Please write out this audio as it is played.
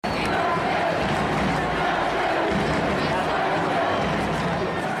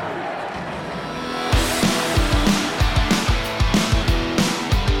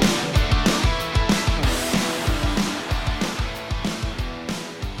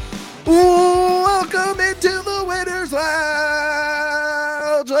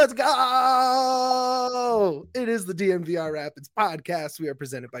Let's go. It is the DNVR Rapids podcast. We are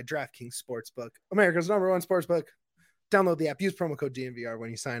presented by DraftKings Sportsbook, America's #1 sportsbook. Download the app. Use promo code DNVR when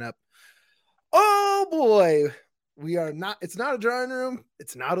you sign up. Oh boy. It's not a drawing room.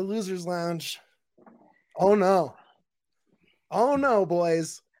 It's not a loser's lounge. Oh no. Oh no,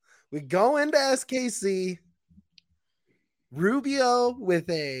 boys. We go into SKC. Rubio with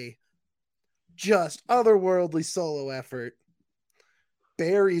a just otherworldly solo effort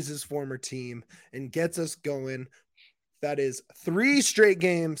buries his former team and gets us going. That is 3 straight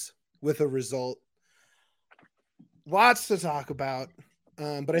games with a result. Lots to talk about.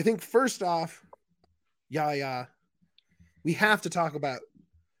 But I think first off, we have to talk about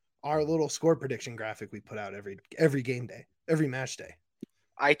our little score prediction graphic we put out every game day, every match day.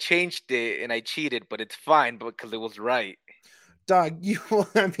 I changed it and I cheated, but it's fine because it was right. Dog, you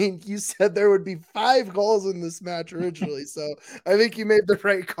said there would be 5 goals in this match originally, so I think you made the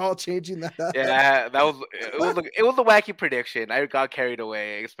right call changing that up. Yeah, it was a wacky prediction. I got carried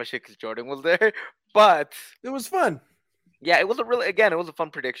away, especially because Jordan was there. But it was fun. Yeah, it was a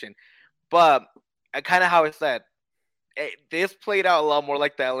fun prediction. But kind of how I said, this played out a lot more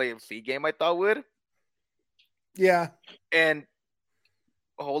like the LAFC game I thought would. Yeah. And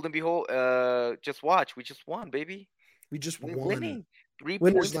hold and behold, just watch. We just won, baby. We just won. Winning. 3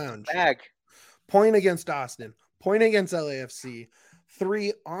 Winners points Lounge. Bag. Point against Austin. Point against LAFC.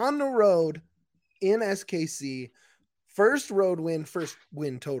 3 on the road in SKC. First win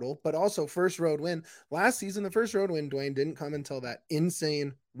total, but also first road win. Last season, the first road win, Dwayne, didn't come until that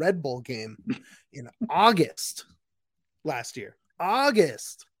insane Red Bull game in August last year.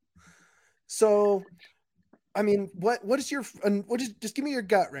 August. So, I mean, just give me your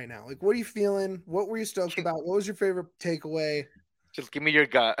gut right now. Like, what are you feeling? What were you stoked about? What was your favorite takeaway? Just give me your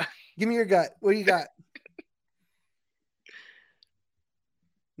gut. Give me your gut. What do you got?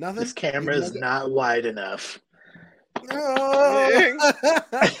 Nothing? This camera is not wide enough. Oh.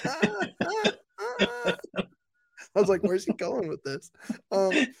 I was like, where's he going with this?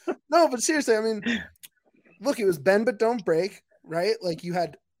 No, but seriously, I mean, look, it was bend but don't break, right? Like you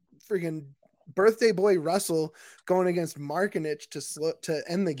had freaking birthday boy Russell going against Markinich to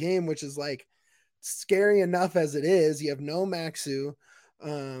end the game, which is like scary enough as it is. You have no Maxu.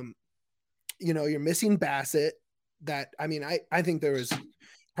 You're missing Bassett. I think there was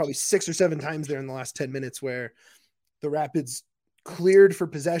probably 6 or 7 times there in the last 10 minutes where the Rapids cleared for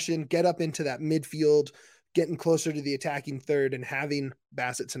possession, get up into that midfield, getting closer to the attacking third, and having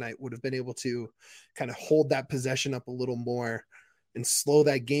Bassett tonight would have been able to kind of hold that possession up a little more and slow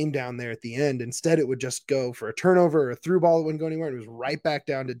that game down there at the end. Instead, it would just go for a turnover or a through ball that wouldn't go anywhere. And it was right back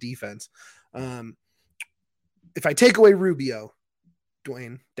down to defense. If I take away Rubio,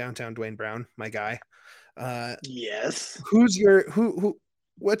 downtown Dwayne Brown, my guy. Yes.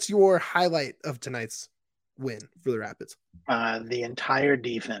 What's your highlight of tonight's win for the Rapids? The entire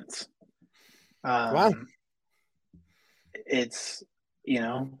defense. Wow. It's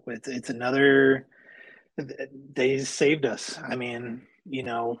another, they saved us. I mean,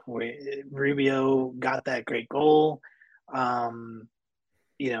 Rubio got that great goal.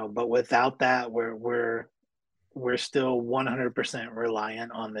 But without that, we're still 100%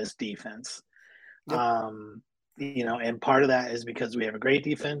 reliant on this defense. Yep. And part of that is because we have a great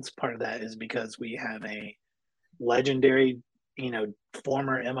defense. Part of that is because we have a legendary,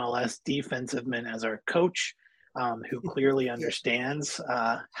 former MLS defensive man as our coach, who clearly understands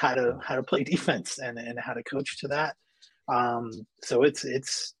how to play defense and how to coach to that. So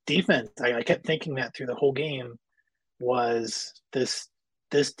it's defense. I kept thinking that through the whole game was this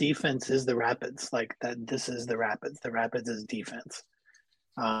defense is the Rapids. Like that, this is the Rapids. The Rapids is defense.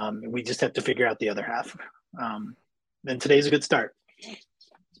 We just have to figure out the other half. And today's a good start.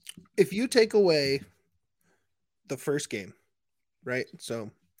 If you take away the first game, right?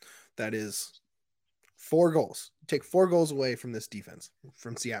 So that is 4 goals. Take 4 goals away from this defense,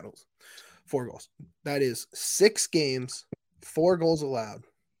 from Seattle's 4 goals. That is 6 games, 4 goals allowed,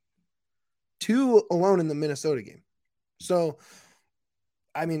 2 alone in the Minnesota game. So,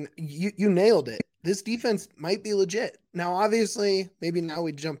 I mean, you nailed it. This defense might be legit. Now, obviously, maybe now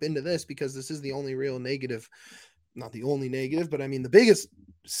we jump into this because this is the only real negative, not the only negative, but I mean, the biggest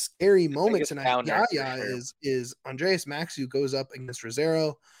scary moment tonight, is Andreas Maxu goes up against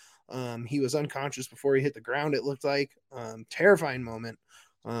Rosero. He was unconscious before he hit the ground, it looked like. Terrifying moment.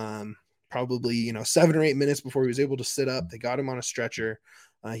 Probably, 7 or 8 minutes before he was able to sit up. They got him on a stretcher.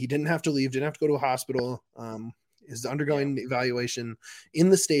 He didn't have to leave, didn't have to go to a hospital. Is undergoing evaluation in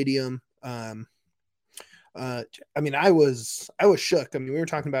the stadium. I mean, I was shook. I mean, we were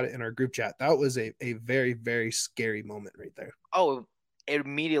talking about it in our group chat. That was a very, very scary moment right there. Oh,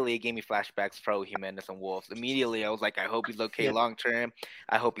 immediately it gave me flashbacks for Jimenez and Wolves. Immediately, I was like, I hope he's okay Yep. long term.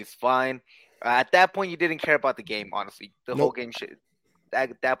 I hope he's fine. At that point, you didn't care about the game, honestly. The whole Nope. game should.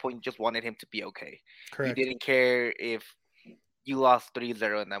 At that point, you just wanted him to be okay. Correct. You didn't care if you lost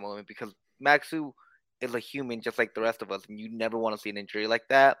 3-0 in that moment because Maxu is a human just like the rest of us, and you never want to see an injury like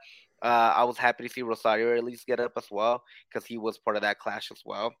that. I was happy to see Rosario at least get up as well because he was part of that clash as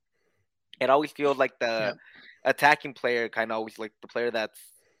well. It always feels like the attacking player kind of always like the player that's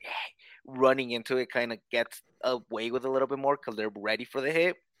running into it kind of gets away with a little bit more because they're ready for the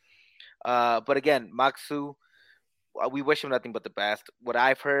hit. But again, Maxu, we wish him nothing but the best. What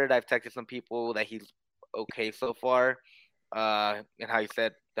I've heard, I've texted some people that he's okay so far. And how he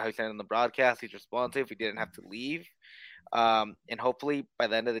said in the broadcast, he's responsive. He didn't have to leave. And hopefully by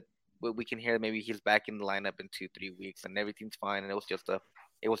the end of the we can hear maybe he's back in the lineup in 2-3 weeks and everything's fine. And it was just a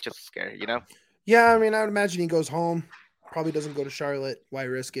scare, you know? Yeah, I mean, I would imagine he goes home. Probably doesn't go to Charlotte. Why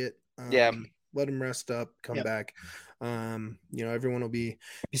risk it? Yeah. Let him rest up, come back. Everyone will be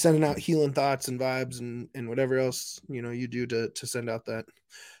sending out healing thoughts and vibes and whatever else, you do to send out that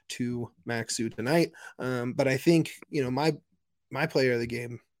to Maxu tonight. But I think, my player of the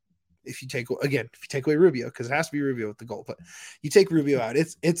game, if you take away Rubio, because it has to be Rubio with the goal, but you take Rubio out,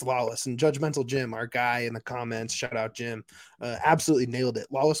 it's Lawless. And Judgmental Jim, our guy in the comments, shout out Jim, absolutely nailed it.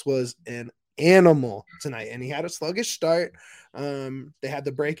 Lawless was an animal tonight, and he had a sluggish start. They had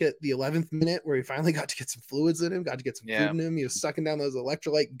the break at the 11th minute where he finally got to get some fluids in him, got to get some food in him. He was sucking down those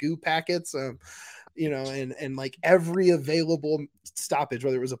electrolyte goo packets, and like every available stoppage,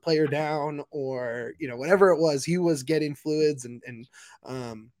 whether it was a player down or, whatever it was, he was getting fluids and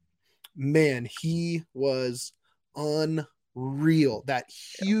man, he was unreal. That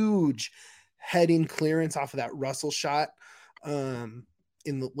huge heading clearance off of that Russell shot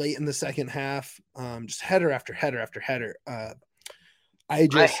in the late in the second half, just header after header after header. I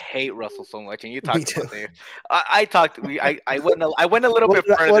hate Russell so much, and you talked about it. I went a little bit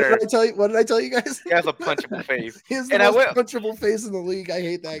further. What did I tell you guys? He has a punchable face. He has the most punchable face in the league. I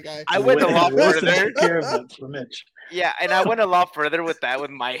hate that guy. I went a lot further. Mitch. Yeah, and I went a lot further with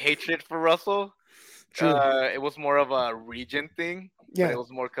my hatred for Russell. It was more of a region thing. Yeah, but it was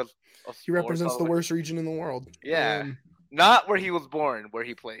more because he represents the worst region in the world. Yeah, not where he was born, where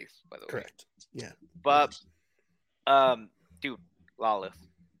he plays. By the way, correct. Yeah, but dude.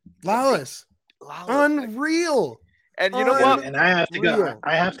 Lawless, unreal. And you know what? And I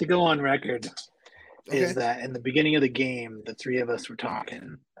have to go on record. Is that in the beginning of the game, the three of us were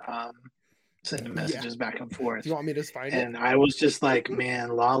talking, sending messages back and forth. You want me to find it? And I was just like, man,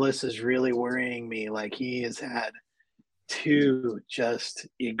 Lawless is really worrying me. Like, he has had two just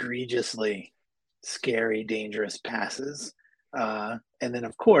egregiously scary, dangerous passes. And then,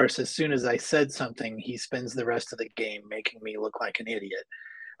 of course, as soon as I said something, he spends the rest of the game making me look like an idiot.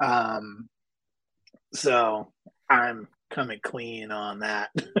 So I'm coming clean on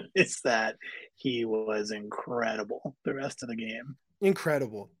that. It's that he was incredible the rest of the game.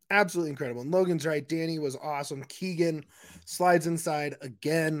 Incredible. Absolutely incredible. And Logan's right. Danny was awesome. Keegan slides inside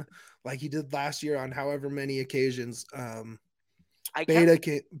again like he did last year on however many occasions. Beta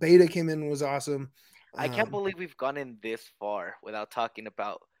came in and was awesome. I can't believe we've gone in this far without talking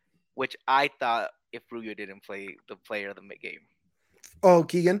about which I thought if Rubio didn't play the player of the game. Oh,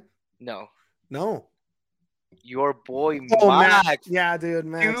 Keegan? No. Your boy Max. Yeah, dude,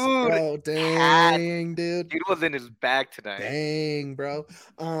 Max. Dude, bro, dang, dude. Dude was in his bag tonight. Dang, bro.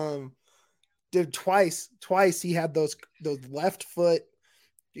 Dude, twice he had those left foot.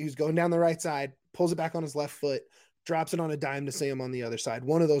 He was going down the right side, pulls it back on his left foot, drops it on a dime to Sam on the other side.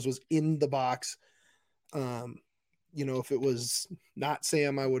 One of those was in the box. If it was not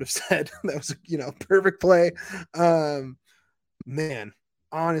Sam, I would have said that was, perfect play. Man,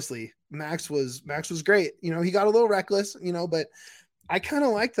 honestly, Max was great. He got a little reckless, but I kind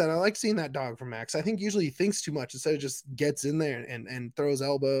of like that. I like seeing that dog from Max. I think usually he thinks too much instead of just gets in there and throws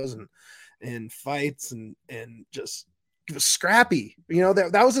elbows and fights and just scrappy.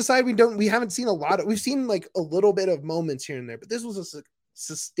 That was a side we haven't seen a lot of. We've seen like a little bit of moments here and there, but this was a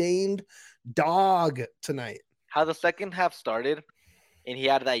sustained dog tonight. How the second half started and he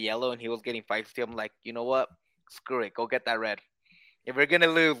had that yellow and he was getting feisty, I'm like, you know what? Screw it. Go get that red. If we're gonna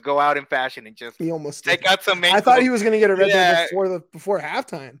lose, go out in fashion and just take out some ankles. I thought he was gonna get a red there before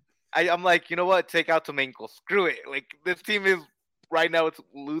halftime. I'm like, you know what? Take out some ankles. Screw it. Like, this team is right now, it's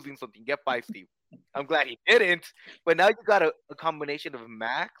losing something. Get feisty. I'm glad he didn't. But now you got a combination of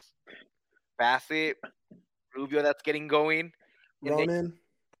Max, Bassett, Rubio that's getting going. Ronan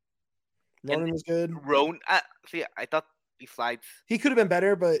was good. I thought besides he could have been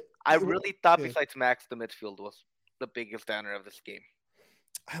better, but I really thought besides Max, the midfield was the biggest downer of this game.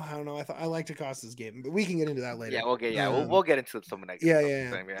 I don't know. I liked Acosta's game, but we can get into that later. Yeah, we'll get into some negative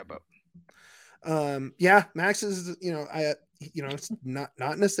stuff. Yeah, Max is, it's not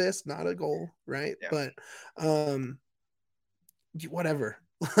an assist, not a goal, right? Yeah. But whatever.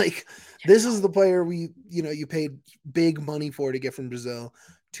 Like, this is the player you paid big money for to get from Brazil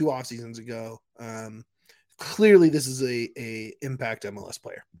 2 off seasons ago. Clearly this is a impact MLS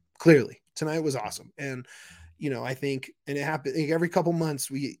player. Clearly. Tonight was awesome. And I think, and it happened like every couple months,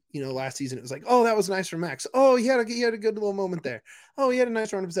 last season it was like, oh, that was nice for Max. Oh, he had a good little moment there. Oh, he had a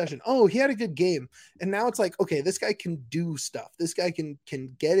nice run of possession. Oh, he had a good game. And now it's like, okay, this guy can do stuff. This guy can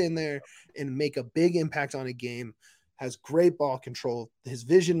get in there and make a big impact on a game. Has great ball control. His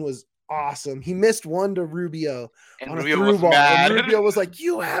vision was awesome. He missed one to Rubio on a through ball, and Rubio was like,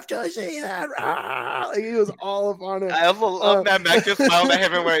 "You have to say that." Like, he was all up on it. I also love that Max just smiled at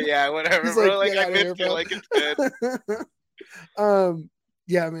him and went, "Yeah, whatever, he's bro. Like, I missed it. Like, it's good."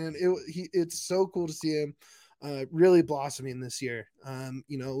 Yeah, man. It's so cool to see him really blossoming this year.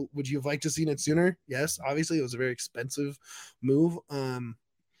 Would you have liked to seen it sooner? Yes, obviously it was a very expensive move.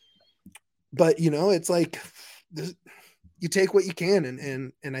 But it's like you take what you can,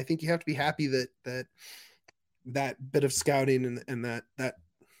 and I think you have to be happy that bit of scouting and that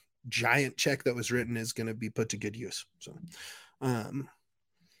giant check that was written is going to be put to good use. So, I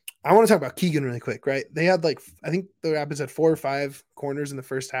want to talk about Keegan really quick, right? They had I think the Rapids had 4 or 5 corners in the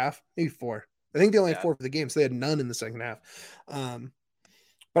first half, maybe 4. I think they only had 4 for the game, so they had none in the second half.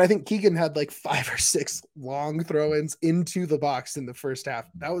 But I think Keegan had 5 or 6 long throw-ins into the box in the first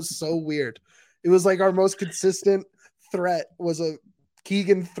half. That was so weird. It was our most consistent threat was a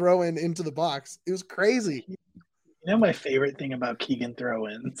Keegan throw-in into the box. It was crazy. My favorite thing about Keegan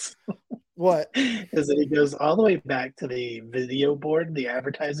throw-ins what is that he goes all the way back to the video board, the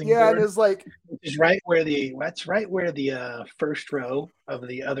advertising board. Yeah, and it's which is right where the first row of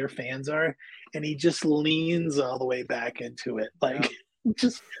the other fans are, and he just leans all the way back into it,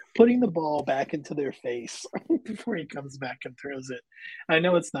 just putting the ball back into their face before he comes back and throws it. I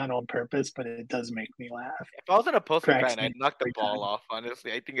know it's not on purpose, but it does make me laugh. If I was in a poster fan, I'd knock the ball off,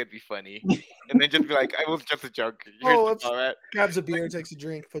 honestly. I think it'd be funny. And then just be like, it was just a joke. Grabs a beer, takes a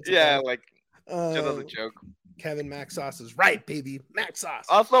drink, puts it down. Just as a joke. Kevin Max Sauce is right, baby. Max Sauce.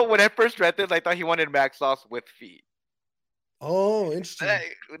 Also, when I first read this, I thought he wanted Max Sauce with feet. Oh, interesting.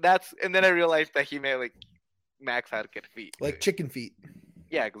 And then I realized that he meant Max had good feet. Chicken feet.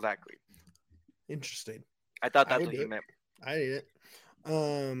 Yeah, exactly. Interesting. I thought that's what he meant. I ate it.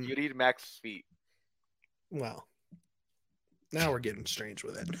 You need Max's feet. Well, now we're getting strange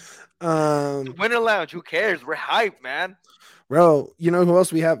with it. Winter Lounge, who cares? We're hyped, man. Bro, you know who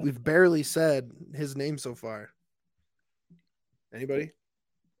else we have? We've barely said his name so far. Anybody?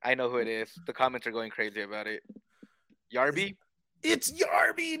 I know who it is. The comments are going crazy about it. Yarby? It's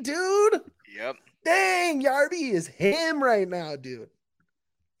Yarby, dude. Yep. Dang, Yarby is him right now, dude.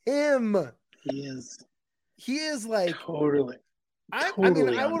 Him. He is totally. I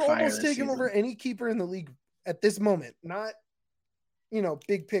would almost take him over any keeper in the league at this moment. Not,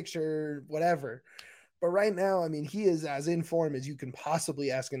 big picture, whatever. But right now, he is as in form as you can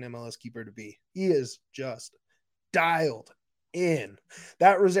possibly ask an MLS keeper to be. He is just dialed in.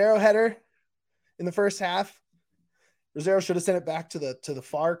 That Rosero header in the first half, Rosero should have sent it back to the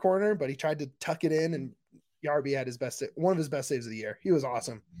far corner, but he tried to tuck it in, and Yarby had one of his best saves of the year. He was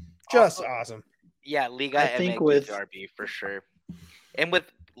awesome. Just awesome. Yeah, Liga MX with Yarby for sure. And with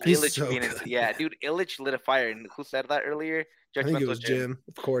Illich being dude, Illich lit a fire. And who said that earlier? I think it was Jim,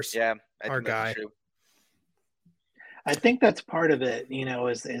 of course. Yeah, our guy. I think that's part of it,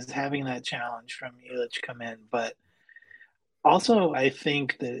 is having that challenge from Illich come in. But also, I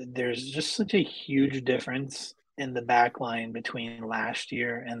think that there's just such a huge difference in the back line between last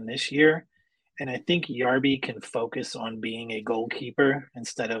year and this year. And I think Yarby can focus on being a goalkeeper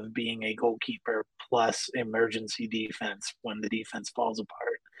instead of being a goalkeeper plus emergency defense when the defense falls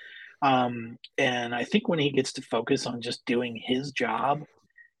apart. And I think when he gets to focus on just doing his job,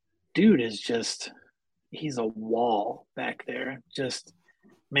 dude is he's a wall back there. Just,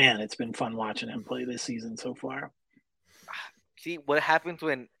 man, it's been fun watching him play this season so far. See, what happens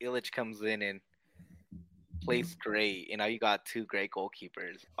when Illich comes in and plays great, and now you got 2 great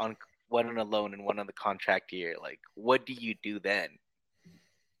goalkeepers, on one on a loan and one on the contract year. What do you do then?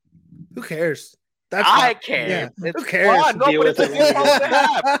 Who cares? I care. Yeah. Who cares? Fun. No, but it's a good problem to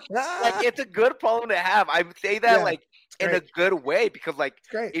have. It's a good problem to have. I would say that in a good way, because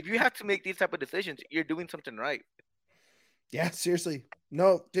if you have to make these type of decisions, you're doing something right. Yeah, seriously.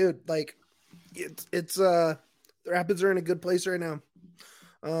 No, dude, it's the Rapids are in a good place right now.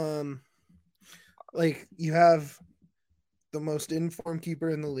 You have the most informed keeper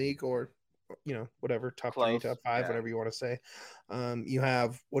in the league, or whatever, top Close, 3, top 5, yeah. whatever you want to say. You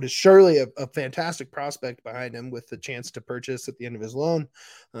have what is surely a fantastic prospect behind him with the chance to purchase at the end of his loan.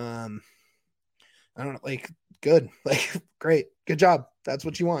 I don't know, like, good, like, great, good job. That's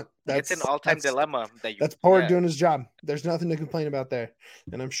what you want. It's an all-time dilemma that's Pollard doing his job. There's nothing to complain about there,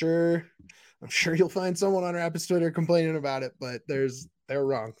 and I'm sure you'll find someone on Rapids Twitter complaining about it, but they're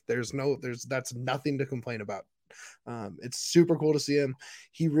wrong. That's nothing to complain about. It's super cool to see him.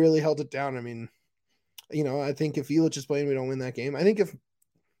 He really held it down. I mean, I think if Illich is playing, we don't win that game. I think if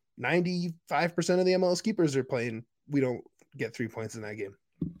 95% of the MLS keepers are playing, we don't get 3 points in that game.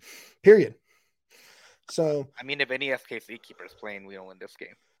 Period. So, I mean, if any SKC keeper is playing, we don't win this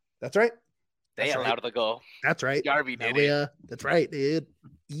game. That's right. They allowed the goal. That's right. Garvey did it. That's right, dude.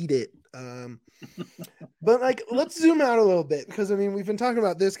 Eat it. But like, let's zoom out a little bit, because I mean, we've been talking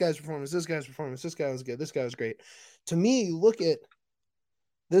about this guy's performance. This guy was good. This guy was great. To me, look at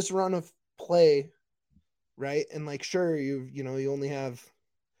this run of play, right? And like, sure, you only have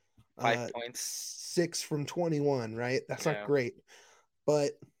 5 points, 6 from 21, right? That's not great.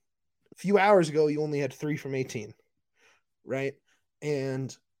 But a few hours ago, you only had 3 from 18, right?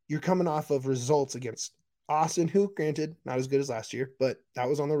 And you're coming off of results against Austin, who, granted, not as good as last year, but that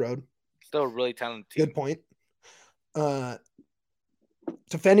was on the road. Still a really talented team. Good point.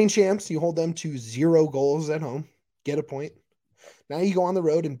 Defending champs, you hold them to 0 goals at home. Get a point. Now you go on the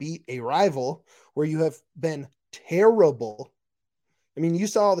road and beat a rival where you have been terrible. I mean, you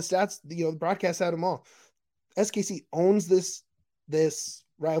saw all the stats. The broadcast had them all. SKC owns this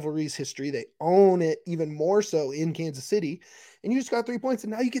rivalry's history. They own it even more so in Kansas City. And you just got 3 points, and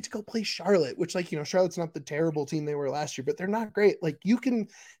now you get to go play Charlotte, which, like, Charlotte's not the terrible team they were last year, but they're not great. Like, you can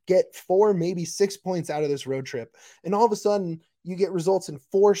get 4, maybe 6 points out of this road trip, and all of a sudden you get results in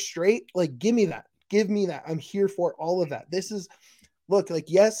 4 straight. Like, give me that. I'm here for all of that. This is, look, like,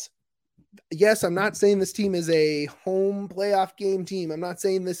 yes, I'm not saying this team is a home playoff game team. I'm not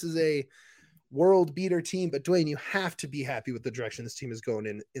saying this is a world beater team, but Dwayne, you have to be happy with the direction this team is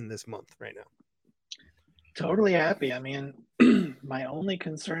going in this month right now. Totally happy. I mean, my only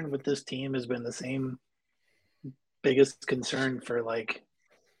concern with this team has been the same biggest concern for, like,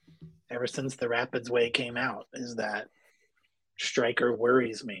 ever since the Rapids way came out, is that striker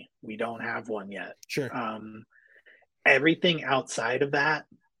worries me. We don't have one yet. Sure. Everything outside of that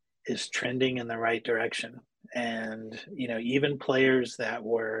is trending in the right direction. And, even players that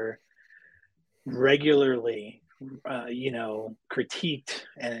were regularly critiqued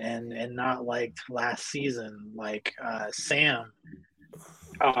and not liked last season, like Sam,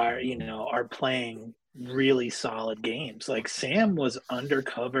 are playing really solid games. Like, Sam was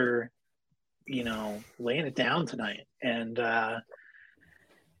undercover, laying it down tonight. And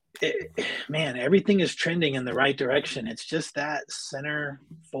man, everything is trending in the right direction. It's just that center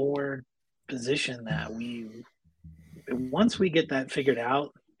forward position that once we get that figured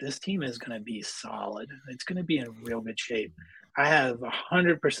out, this team is going to be solid. It's going to be in real good shape. I have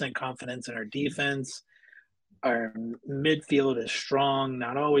 100% confidence in our defense. Our midfield is strong,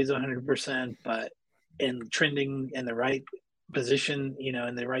 not always 100%, but trending in the right position,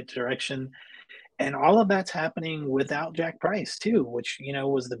 in the right direction. And all of that's happening without Jack Price too, which,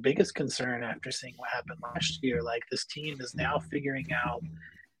 was the biggest concern after seeing what happened last year. Like, this team is now figuring out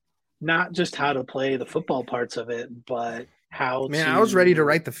not just how to play the football parts of it, but how I was ready to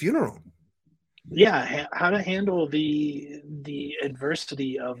write the funeral. Yeah, how to handle the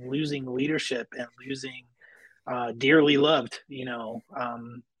adversity of losing leadership and losing dearly loved,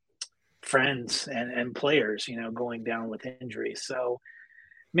 friends and players, going down with injuries. So,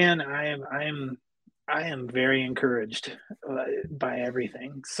 man, I am very encouraged by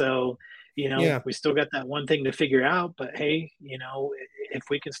everything. So, we still got that one thing to figure out, but hey, if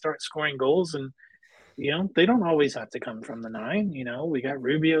we can start scoring goals, and they don't always have to come from the 9. We got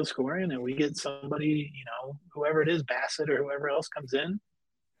Rubio scoring, and we get somebody, whoever it is, Bassett or whoever else comes in,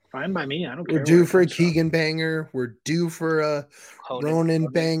 fine by me. I don't care. We're due for a Keegan banger. We're due for a Ronan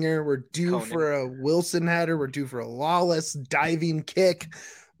banger. We're due for a Wilson header. We're due for a Lawless diving kick.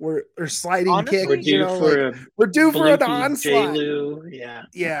 Or sliding kick. We're due we're due for an onslaught.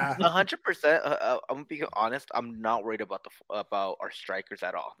 Yeah. 100%. I'm gonna be honest. I'm not worried about our strikers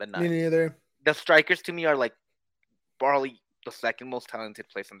at all. Me neither. The strikers to me are like probably the second most talented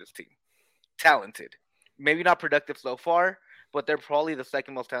place on this team. Talented, maybe not productive so far, but they're probably the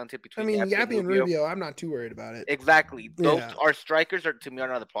second most talented between. Yappy and Rubio. I'm not too worried about it. Exactly. Those our strikers are, to me, are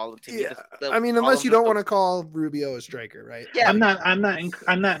not the problem. To me, unless you don't want to call Rubio a striker, right? Yeah, I'm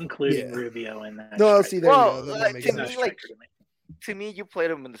not including Rubio in that. No, see, there to me, like, To me, you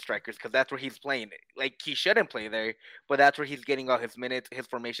played him in the strikers because that's where he's playing. Like he shouldn't play there, but that's where he's getting all his minutes. His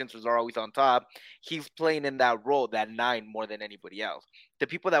formations are always on top. He's playing in that role, that 9, more than anybody else. The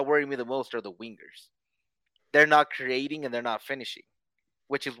people that worry me the most are the wingers. They're not creating and they're not finishing,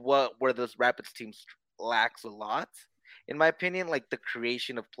 which is where this Rapids team lacks a lot, in my opinion. Like the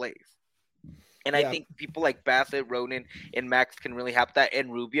creation of plays. And I Yeah. think people like Bassett, Ronan, and Max can really help that,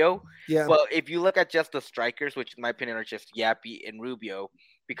 and Rubio. Yeah. But if you look at just the strikers, which in my opinion are just Yappy and Rubio,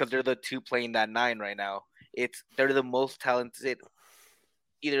 because they're the two playing that 9 right now, they're the most talented,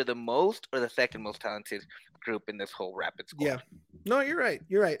 either the most or the second most talented group in this whole Rapid squad. Yeah. No, you're right.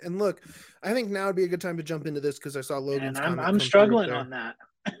 You're right. And look, I think now would be a good time to jump into this because I saw Logan's and comment. I'm struggling on that.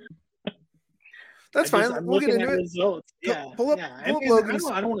 That's fine. I'm we'll get into it. Results. Yeah, pull up Logan's.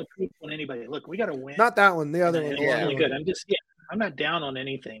 I don't want to prove on anybody. Look, we got to win. Not that one. The other one. It's really good. I'm not down on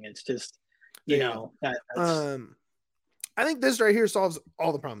anything. It's just, you know, that's... I think this right here solves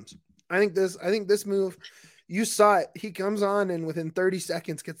all the problems. I think this move, you saw it. He comes on and within 30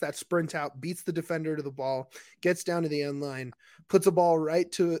 seconds gets that sprint out, beats the defender to the ball, gets down to the end line, puts a ball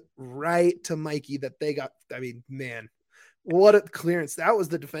right to Mikey that they got. I mean, man, what a clearance. That was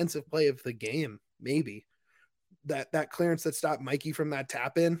the defensive play of the game. Maybe that clearance that stopped Mikey from that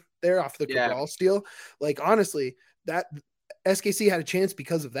tap in there off the Cabral steal. Like, honestly, that SKC had a chance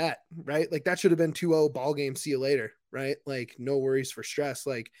because of that, right? Like that should have been 2-0 ball game. See you later. Right. Like no worries for stress.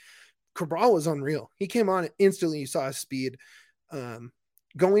 Like Cabral was unreal. He came on instantly. You saw his speed,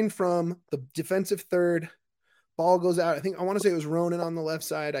 going from the defensive third, ball goes out. I want to say it was Ronan on the left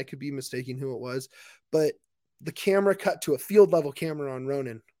side. I could be mistaking who it was, but the camera cut to a field level camera on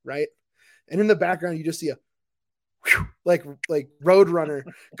Ronan. Right. And in the background, you just see a like road runner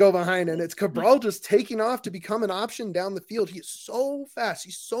go behind, and it's Cabral just taking off to become an option down the field. He is so fast.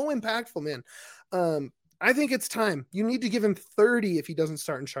 He's so impactful, man. I think it's time. You need to give him 30 if he doesn't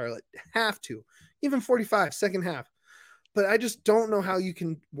start in Charlotte. Have to. Even 45, second half. But I just don't know how you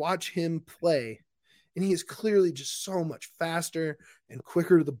can watch him play. And he is clearly just so much faster and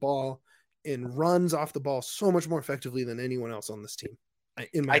quicker to the ball and runs off the ball so much more effectively than anyone else on this team,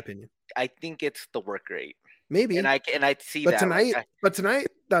 in my opinion. I think it's the work rate. Maybe. And I see but that. Tonight,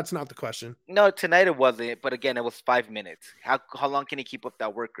 that's not the question. No, tonight it wasn't. But again, it was 5 minutes. How long can he keep up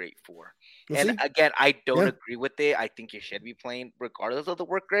that work rate for? Again, I don't agree with it. I think you should be playing regardless of the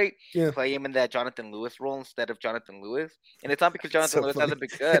work rate. Yeah. Play him in that Jonathan Lewis role instead of Jonathan Lewis. And it's not because Jonathan Lewis hasn't been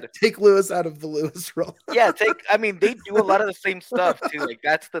good. Take Lewis out of the Lewis role. I mean, they do a lot of the same stuff too. Like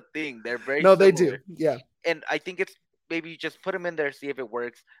that's the thing. They're very No, similar. they do. Yeah. And I think it's maybe you just put him in there, see if it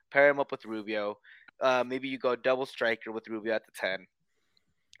works. Pair him up with Rubio. Maybe you go double striker with Rubio at the 10.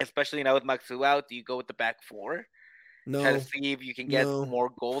 Especially now with Maxu out, do you go with the back 4? No. Try to see if you can get more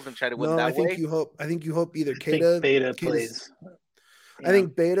goals and try to win that way. I think you hope either Beta plays. I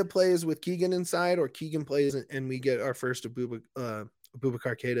think Beta plays with Keegan inside, or Keegan plays and we get our first Abubakar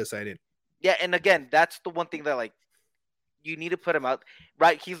Keita sighting. Yeah, and again, that's the one thing that like you need to put him out.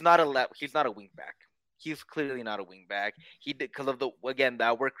 Right, he's not a wing back. He's clearly not a wing back. He did because of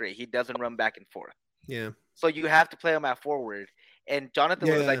that work rate. He doesn't run back and forth. Yeah. So you have to play him at forward. And Jonathan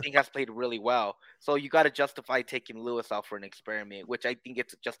Lewis, I think, has played really well. So you got to justify taking Lewis out for an experiment, which I think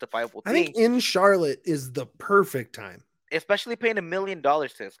it's a justifiable thing. I think in Charlotte is the perfect time. Especially paying $1 million to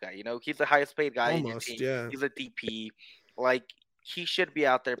this guy. You know, he's the highest paid guy in your team. Yeah. He's a DP. Like, he should be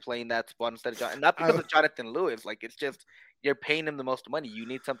out there playing that spot instead of Jonathan. And not because of Jonathan Lewis. Like, it's just you're paying him the most money. You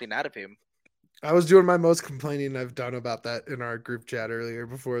need something out of him. I was doing my most complaining I've done about that in our group chat earlier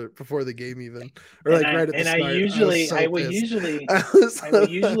before the game even, or like right at the start. I would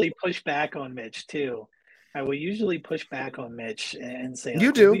usually push back on Mitch too. I would usually push back on Mitch and say,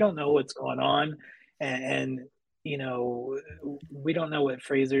 like, we don't know what's going on, and you know, we don't know what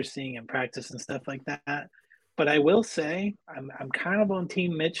Fraser's seeing in practice and stuff like that. But I will say, I'm kind of on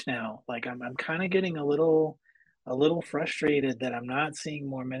Team Mitch now. Like I'm kind of getting a little frustrated that I'm not seeing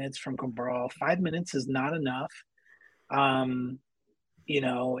more minutes from Cabral. 5 minutes is not enough. You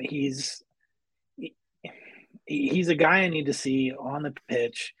know, he's a guy I need to see on the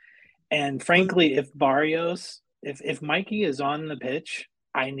pitch. And frankly, if Mikey is on the pitch,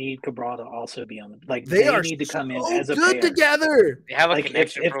 I need Cabral to also be on the they need to come in as a good pair. Together. They have a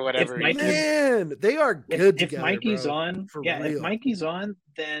connection for whatever reason. Man, they are good together. If Mikey's on, if Mikey's on,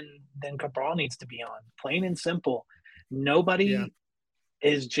 then Cabral needs to be on. Plain and simple. Nobody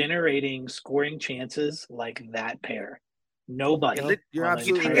is generating scoring chances like that pair. Nobody. You're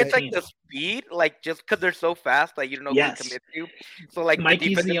absolutely right. It's like the speed, like just because they're so fast that you don't know who to commit to. So like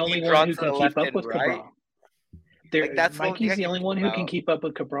Mikey's the only one who can keep up with Cabral. Like Mikey's the only one who can keep up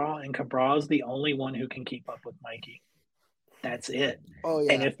with Cabral, and Cabral's the only one who can keep up with Mikey. That's it. Oh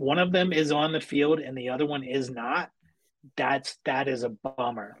And yeah. if one of them is on the field and the other one is not, that is a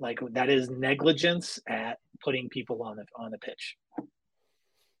bummer. Like that is negligence at putting people on the pitch.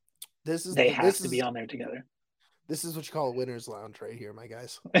 They have to be on there together. This is what you call a winner's lounge right here, my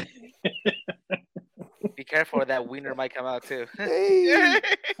guys. Be careful, that wiener might come out too. Hey,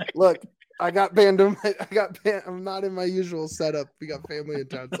 look, I got banned. I'm not in my usual setup. We got family in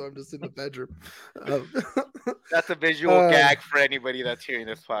town, so I'm just in the bedroom. That's a visual gag for anybody that's hearing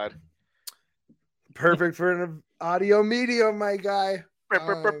this pod. Perfect for an audio medium, my guy.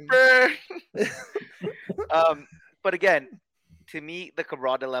 But again, to me, the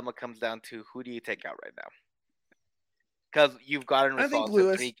Cabral dilemma comes down to who do you take out right now? Because you've gotten results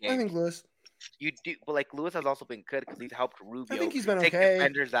in 3 games. I think Lewis. You do, but like Lewis has also been good because he's helped Rubio. I think he's been take okay.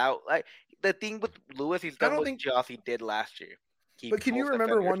 Defenders out. Like the thing with Lewis, he's done what Jossie did last year. But can you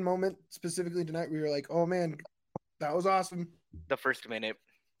remember one moment specifically tonight where you're like, "Oh man, that was awesome"? The first minute.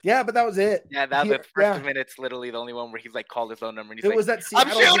 Yeah, but that was it. Yeah, the first minute's literally the only one where he's like called his own number. And he's was that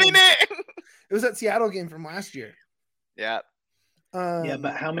Seattle I'm shooting game. It. It was that Seattle game from last year. Yeah. Yeah,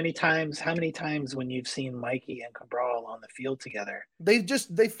 but how many times when you've seen Mikey and Cabral on the field together, they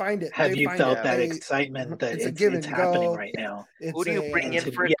find it. Have you felt that excitement that it's happening right now? Who do you bring in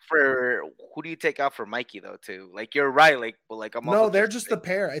for who do you take out for Mikey though too? Like you're right, they're just the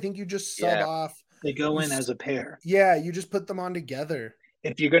pair. I think you just sub off. They go in as a pair. Yeah, you just put them on together.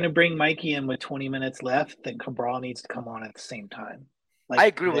 If you're going to bring Mikey in with 20 minutes left, then Cabral needs to come on at the same time. I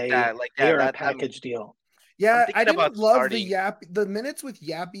agree with that. Like they're a package deal. Yeah, I didn't love the minutes with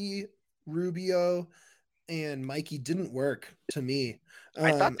Yappy, Rubio, and Mikey didn't work to me.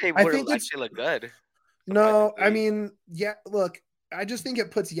 I thought they would actually look good. No, I mean, look, I just think it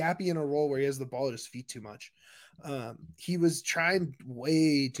puts Yappy in a role where he has the ball at his feet too much. He was trying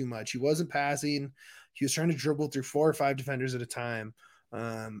way too much. He wasn't passing. He was trying to dribble through 4 or 5 defenders at a time.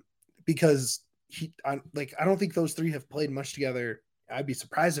 Because I don't think those 3 have played much together. I'd be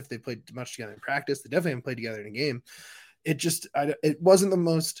surprised if they played much together in practice. They definitely haven't played together in a game. It wasn't the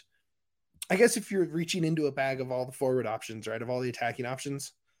most, I guess if you're reaching into a bag of all the forward options, right, of all the attacking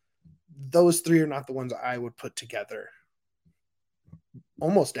options, those 3 are not the ones I would put together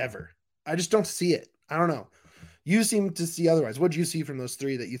almost ever. I just don't see it. I don't know. You seem to see otherwise. What did you see from those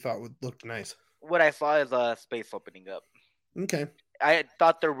 3 that you thought would look nice? What I saw is a space opening up. Okay. I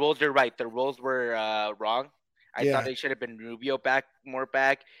thought their roles are right. Their roles were wrong. I thought they should have been Rubio more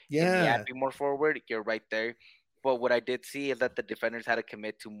back. Yeah. And more forward. You're right there. But what I did see is that the defenders had to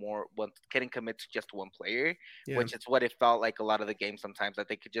commit to couldn't commit to just one player, which is what it felt like a lot of the games sometimes, that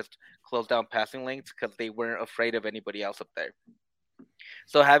they could just close down passing lanes because they weren't afraid of anybody else up there.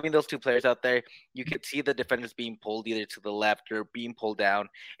 So having those 2 players out there, you could see the defenders being pulled either to the left or being pulled down.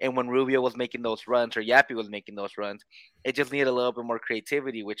 And when Rubio was making those runs or Yappy was making those runs, it just needed a little bit more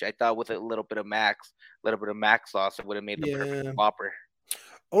creativity, which I thought with a little bit of max sauce, it would have made the perfect whopper.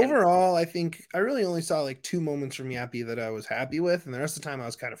 Overall, I think I really only saw like 2 moments from Yappy that I was happy with, and the rest of the time I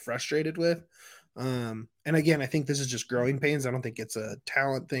was kind of frustrated with. And again, I think this is just growing pains. I don't think it's a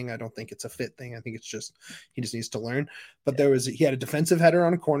talent thing. I don't think it's a fit thing. I think it's just he just needs to learn. But he had a defensive header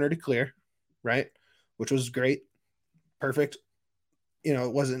on a corner to clear, right? Which was great. Perfect.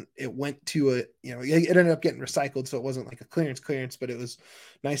 It went to it ended up getting recycled, so it wasn't like a clearance, but it was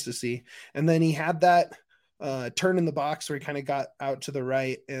nice to see. And then he had that turn in the box where he kind of got out to the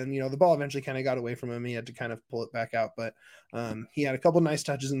right, and the ball eventually kind of got away from him. He had to kind of pull it back out, but he had a couple nice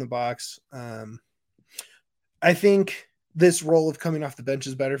touches in the box. I think this role of coming off the bench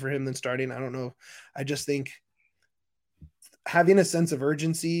is better for him than starting. I don't know. I just think having a sense of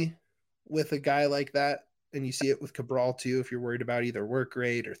urgency with a guy like that, and you see it with Cabral too, if you're worried about either work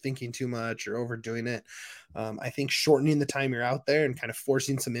rate or thinking too much or overdoing it. I think shortening the time you're out there and kind of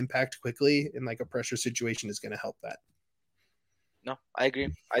forcing some impact quickly in like a pressure situation is going to help that. No, I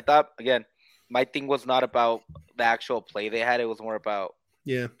agree. I thought, again, my thing was not about the actual play they had. It was more about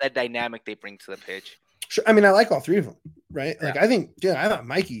that dynamic they bring to the pitch. Sure. I mean, I like all 3 of them, right? Yeah. Like, I thought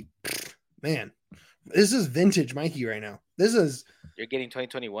Mikey, man, this is vintage Mikey right now. You're getting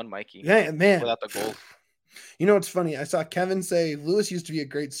 2021 Mikey. Yeah, man. Without the goal. It's funny. I saw Kevin say Lewis used to be a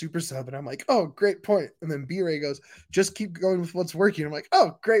great super sub, and I'm like, oh, great point. And then B-Ray goes, just keep going with what's working. I'm like,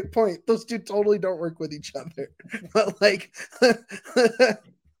 oh, great point. Those 2 totally don't work with each other. But like,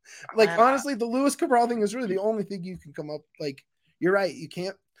 honestly, the Lewis Cabral thing is really the only thing you can come up. Like, you're right. You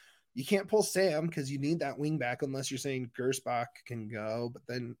can't pull Sam because you need that wing back unless you're saying Gersbach can go. But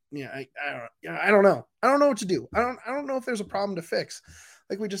then, I don't know. I don't know what to do. I don't know if there's a problem to fix.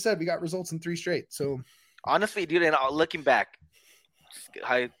 Like we just said, we got results in 3 straight. So honestly, dude, and looking back,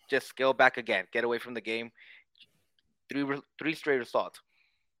 I just scale back again, get away from the game. three straight results.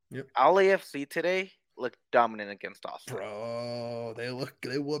 Yep. LAFC today looked dominant against Austin. Bro,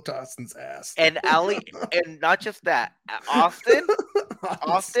 they whooped Austin's ass. And and not just that, Austin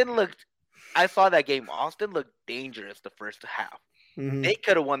looked. I saw that game. Austin looked dangerous the first half. Mhm. They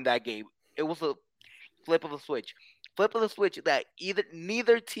could have won that game. It was a flip of the switch. That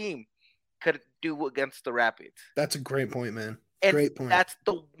neither team could do against the Rapids. That's a great point, man. And great point. That's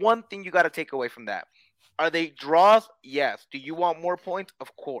the one thing you got to take away from that. Are they draws? Yes. Do you want more points?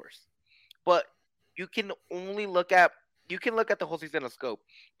 Of course. But you can only look at the whole season of scope.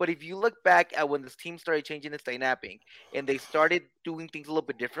 But if you look back at when this team started changing its dynamic and they started doing things a little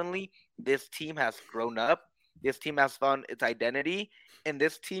bit differently, this team has grown up. This team has found its identity, and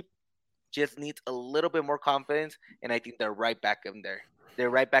this team just needs a little bit more confidence. And I think they're right back in there. They're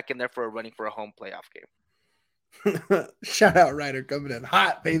right back in there for running for a home playoff game. Shout out Ryder coming in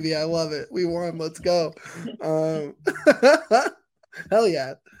hot, baby. I love it. We won. Let's go. Hell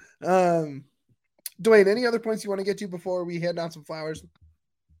yeah. Dwayne, any other points you want to get to before we hand down some flowers?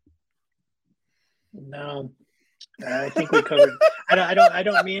 No, I think we covered. I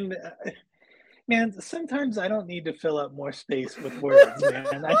don't mean, man. Sometimes I don't need to fill up more space with words,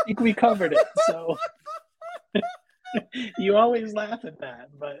 man. I think we covered it. So you always laugh at that,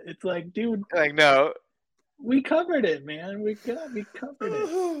 but it's like, dude, like no, we covered it, man. We covered it.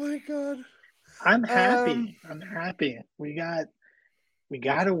 Oh my god, I'm happy. I'm happy. We got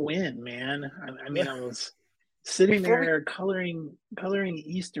to win, man. I mean, I was sitting there coloring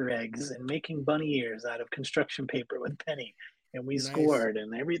Easter eggs and making bunny ears out of construction paper with Penny, and we scored,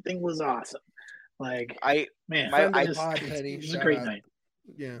 and everything was awesome. Like, Penny. It was a great night.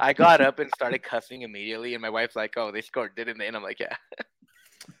 Yeah, I got up and started cussing immediately, and my wife's like, "Oh, they scored, didn't they?" And I'm like, "Yeah."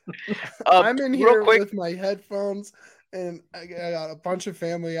 I'm in here with my headphones. And I got a bunch of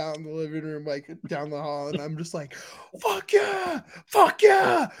family out in the living room, like down the hall, and I'm just like, fuck yeah,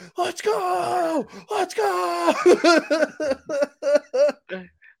 let's go.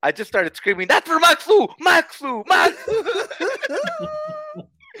 I just started screaming, that's for Maxu.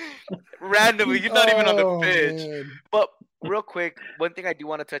 Randomly, he's not even on the pitch. Man. But real quick, one thing I do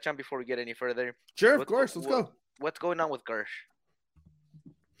want to touch on before we get any further. Sure, of course, let's go. What's going on with Gersh?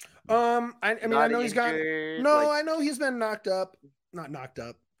 I know he's got. No, I know he's been knocked up. Not knocked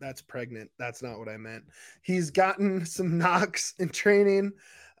up. That's pregnant. That's not what I meant. He's gotten some knocks in training.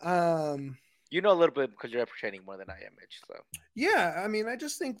 You know a little bit because you're training more than I am, Mitch. So yeah, I mean, I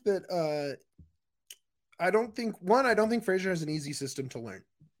just think that I don't think Frazier has an easy system to learn.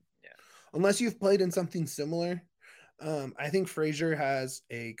 Yeah. Unless you've played in something similar, I think Frazier has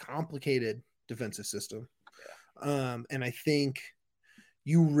a complicated defensive system. Yeah. And I think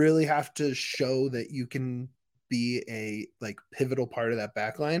you really have to show that you can be a pivotal part of that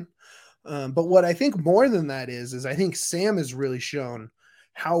back line. But what I think more than that is I think Sam has really shown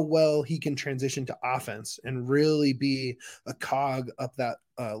how well he can transition to offense and really be a cog up that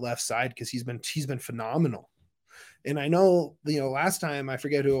left side, because he's been phenomenal. And I know, last time, I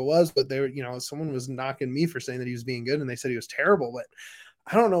forget who it was, but someone was knocking me for saying that he was being good, and they said he was terrible. But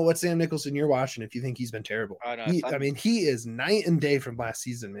I don't know what Sam Nicholson you're watching if you think he's been terrible. Oh, no, he is night and day from last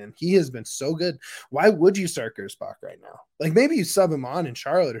season, man. He has been so good. Why would you start Gersbach right now? Maybe you sub him on in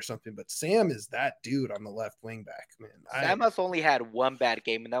Charlotte or something, but Sam is that dude on the left wing back, man. Sam has only had one bad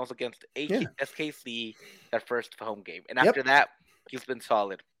game, and that was against SKC, that first home game. And after that, he's been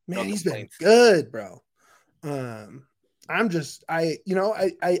solid. Man, he's been good, bro. I'm not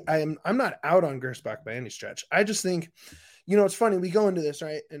out on Gersbach by any stretch. I just think, it's funny. We go into this,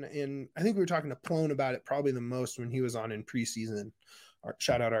 right? And I think we were talking to Plone about it probably the most when he was on in preseason.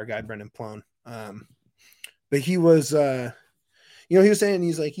 Shout out our guy, Brendan Plone. But he was, he was saying,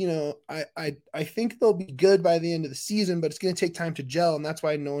 he's like, I think they'll be good by the end of the season, but it's going to take time to gel. And that's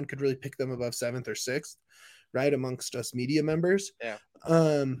why no one could really pick them above 7th or 6th, right? Amongst us media members. Yeah.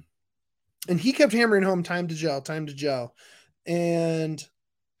 And he kept hammering home time to gel. And,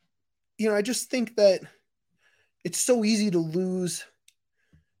 I just think that it's so easy to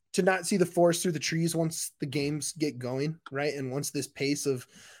not see the forest through the trees once the games get going, right? And once this pace of,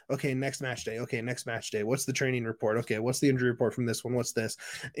 next match day. What's the training report? Okay, what's the injury report from this one? What's this?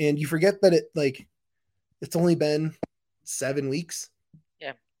 And you forget that it's only been 7 weeks.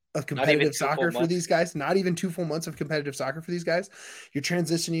 Yeah. Of competitive soccer for these guys. Not even 2 full months of competitive soccer for these guys. You're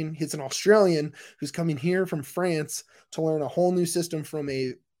transitioning. It's an Australian who's coming here from France to learn a whole new system from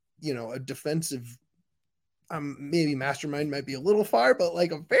a defensive, maybe mastermind might be a little far, but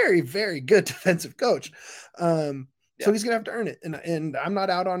a very, very good defensive coach. So he's going to have to earn it. And I'm not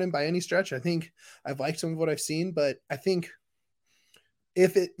out on him by any stretch. I think I've liked some of what I've seen, but I think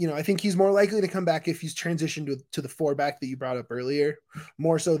if it, I think he's more likely to come back if he's transitioned to the 4-back that you brought up earlier,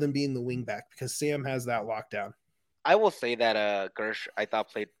 more so than being the wing back, because Sam has that lockdown. I will say that Gersh, I thought,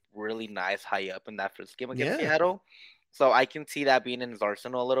 played really nice high up in that first game against Seattle. So I can see that being in his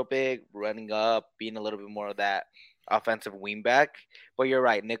arsenal a little bit, running up, being a little bit more of that offensive wingback. But you're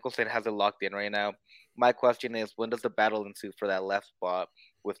right, Nicholson has it locked in right now. My question is, when does the battle ensue for that left spot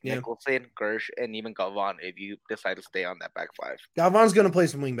with Nicholson, Gersh, and even Galvan if you decide to stay on that back five? Galvan's going to play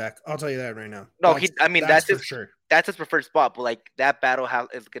some wingback. I'll tell you that right now. No, that's for sure. That's his preferred spot, but like that battle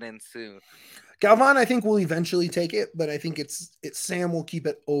is going to ensue. Galvan, I think, will eventually take it, but I think it's Sam will keep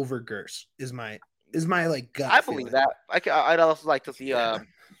it over Gersh. Is my like gut. I believe that. I'd also like to see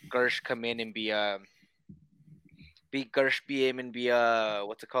Gersh come in and be Gersh BM and be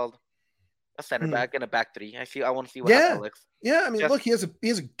what's it called? A center back and a back three. I want to see what that looks. Yeah, I mean, look, he has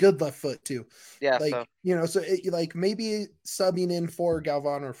a good left foot too. Yeah, like so like maybe subbing in for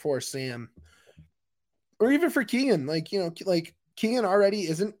Galvan or for Sam, or even for Keegan. Like like Keegan already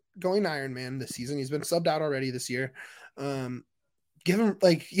isn't going Ironman this season. He's been subbed out already this year. Give him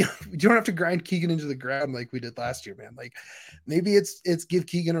you don't have to grind Keegan into the ground like we did last year, man. Like maybe it's give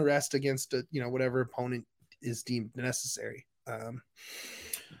Keegan a rest against whatever opponent is deemed necessary.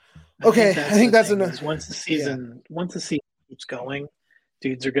 Okay, I think that's enough. Once the season keeps going,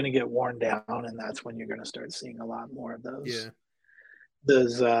 dudes are going to get worn down, and that's when you're going to start seeing a lot more of those. Yeah.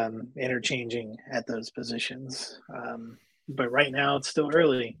 Those interchanging at those positions. But right now it's still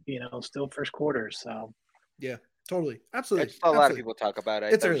early, still first quarter. So yeah, totally, absolutely. It's a lot of people talk about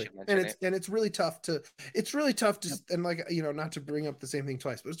it. It's early, and it's really tough to. It's really tough to, and not to bring up the same thing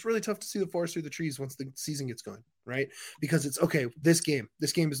twice, but it's really tough to see the forest through the trees once the season gets going, right? Because it's okay. This game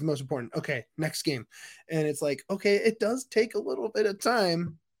is the most important. Okay, next game, and it's like okay, it does take a little bit of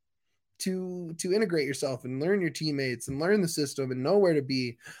time to integrate yourself and learn your teammates and learn the system and know where to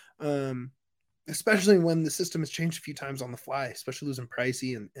be. Especially when the system has changed a few times on the fly, especially losing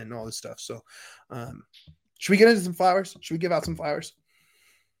Pricey and all this stuff. So, should we get into some flowers? Should we give out some flowers?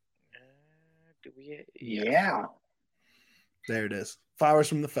 Do we? Yeah. There it is. Flowers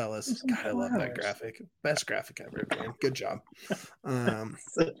from the fellas. God, I love that graphic. Best graphic ever, man. Good job.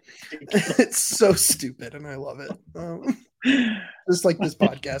 It's so stupid, and I love it. Just like this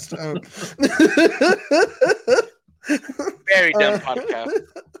podcast. Very dumb podcast.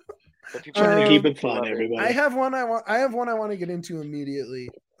 Trying to keep it fun, everybody. I have one I want to get into immediately.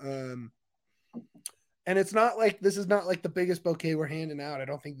 And it's not like this is not like the biggest bouquet we're handing out. I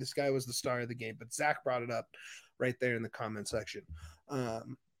don't think this guy was the star of the game, but Zach brought it up right there in the comment section.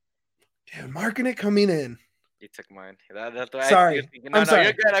 Marking it coming in. You took mine. Sorry. I'm sorry.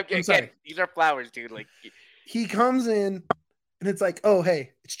 You're good. I'm sorry. These are flowers, dude. Like he comes in and it's like, oh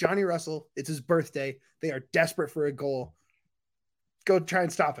hey, it's Johnny Russell. It's his birthday. They are desperate for a goal. Go try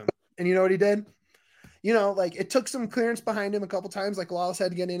and stop him. And you know what he did? It took some clearance behind him a couple times. Like Lawless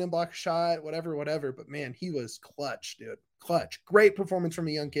had to get in and block a shot, whatever. But man, he was clutch, dude. Clutch. Great performance from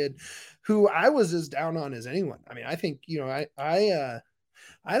a young kid who I was as down on as anyone. I mean, I think, I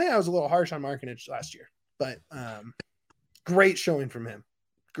think I was a little harsh on Markinich last year, but great showing from him.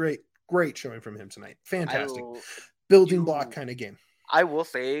 Great showing from him tonight. Fantastic. Building block kind of game. I will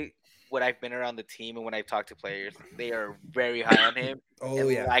say, when I've been around the team and when I've talked to players, they are very high on him.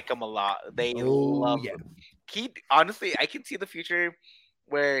 Like him a lot. They love him. Honestly, I can see the future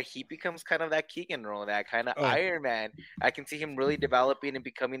where he becomes kind of that Keegan role, that kind of Iron Man. I can see him really developing and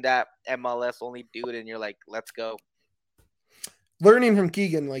becoming that MLS only dude, and you're like, let's go. Learning from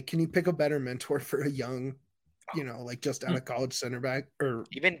Keegan, can you pick a better mentor for a young, just out of college center back or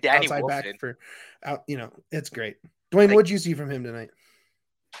even Danny outside Wilson. back for out? It's great. Dwayne, what'd you see from him tonight?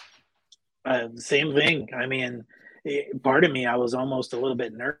 Same thing. I mean, part of me, I was almost a little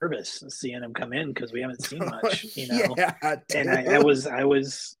bit nervous seeing him come in because we haven't seen much, And I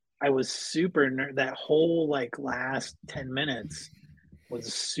was super that whole last 10 minutes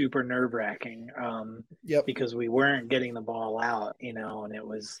was super nerve wracking. Because we weren't getting the ball out, and it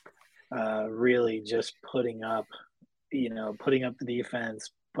was really just putting up the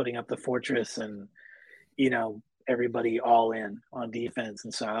defense, putting up the fortress, and everybody all in on defense.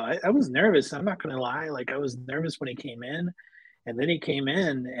 And so I was nervous. I'm not going to lie. I was nervous when he came in, and then he came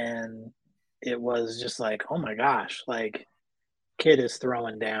in and it was just like, oh my gosh, kid is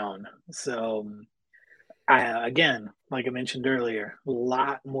throwing down. So again, like I mentioned earlier, a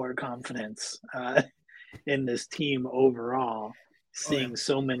lot more confidence in this team overall, seeing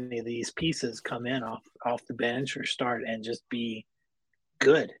so many of these pieces come in off the bench or start and just be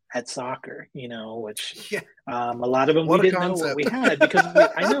good at soccer, which a lot of them we didn't know what we had because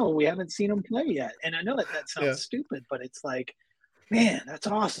I know we haven't seen them play yet. And I know that sounds stupid, but it's man, that's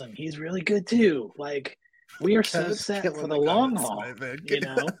awesome. He's really good too. Like, we are so Kevin's set for killing the the long comments haul, tonight, man. you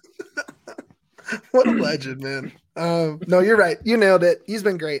know? What a legend, man. No, you're right. You nailed it. He's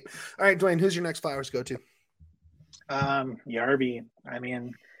been great. All right, Dwayne, who's your next Flowers go to? Yarby. I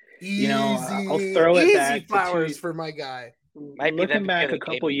mean, Easy, I'll throw it easy back Flowers for my guy. Might be the looking MVP of back the a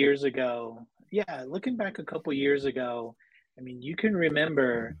couple game. years ago. Yeah, looking back a couple years ago, I mean, you can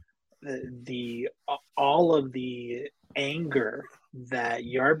remember the all of the anger that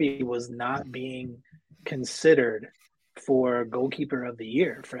Yarby was not being considered for goalkeeper of the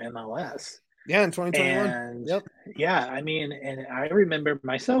year for MLS. Yeah, in 2021. And Yep. yeah, I mean, and I remember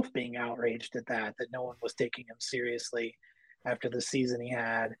myself being outraged at that no one was taking him seriously after the season he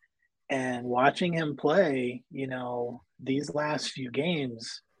had. And watching him play, these last few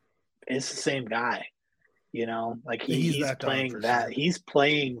games, it's the same guy. Like He's he's that dog playing for that sure. he's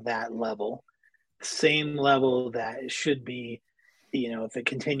playing that level, same level that it should be. If it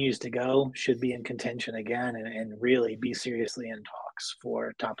continues to go, should be in contention again and really be seriously in talks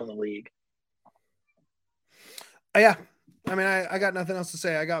for top of the league. Yeah. I mean, I got nothing else to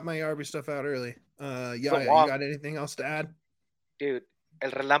say. I got my Yarby stuff out early. You got anything else to add? Dude,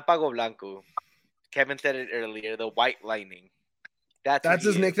 El Relámpago Blanco. Kevin said it earlier, the White Lightning. That's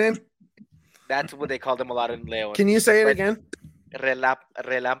his nickname? That's what they called him a lot in Leon. Can you say it again?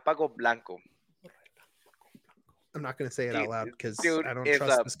 Relámpago Blanco. I'm not going to say it out loud because I don't it's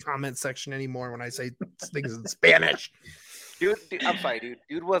trust this comment section anymore when I say things in Spanish. Dude, I'm sorry, dude.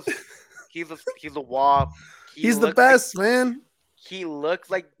 He's a wall. He's the best, man. He looks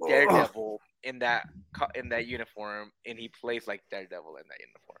like Daredevil in that uniform, and he plays like Daredevil in that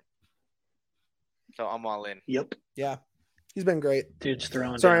uniform. So I'm all in. Yep. Yeah. He's been great. Dude's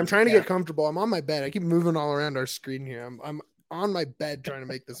throwing. Sorry, down. I'm trying to get comfortable. I'm on my bed. I keep moving all around our screen here. I'm on my bed trying to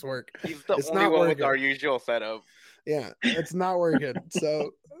make this work. He's the only one with our usual setup. Yeah, it's not working.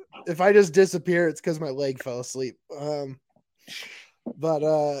 So if I just disappear, it's because my leg fell asleep. But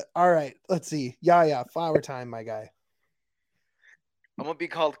all right, let's see. Yeah, Flower time, my guy. I'm gonna be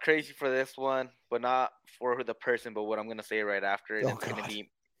called crazy for this one, but not for the person, but what I'm gonna say right after it. It's gonna be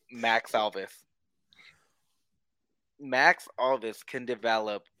Max Alves. Max Alves can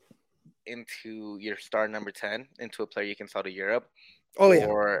develop into your star number 10, into a player you can sell to Europe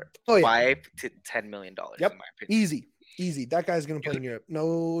for $5 to $10 million. Yep. In my opinion. Easy. That guy's gonna play in Europe,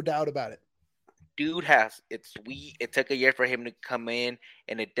 no doubt about it. Dude it's sweet. It took a year for him to come in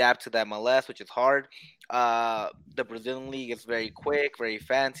and adapt to that MLS, which is hard. The Brazilian league is very quick, very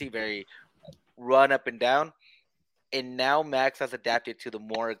fancy, very run up and down. And now Max has adapted to the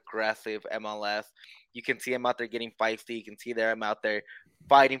more aggressive MLS. You can see him out there getting feisty. You can see him out there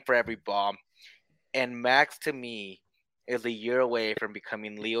fighting for every bomb. And Max, to me, is a year away from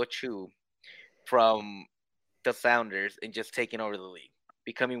becoming Leo Chu from the Sounders and just taking over the league.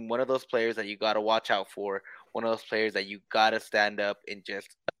 Becoming one of those players that you got to watch out for. One of those players that you got to stand up and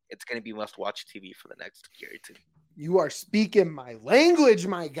it's going to be must-watch TV for the next year or two. You are speaking my language,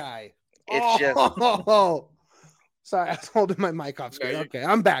 my guy. Sorry, I was holding my mic off screen. Okay,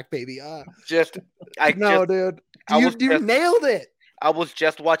 I'm back, baby. Dude. You nailed it. I was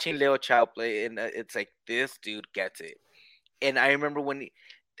just watching Leo Chow play, and it's like, this dude gets it. And I remember when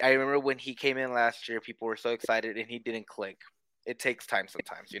he came in last year, people were so excited, and he didn't click. It takes time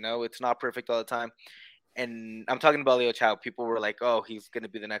sometimes, It's not perfect all the time. And I'm talking about Leo Chow. People were like, oh, he's going to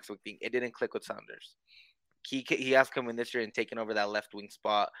be the next big thing. It didn't click with Sounders. He has come in this year and taken over that left wing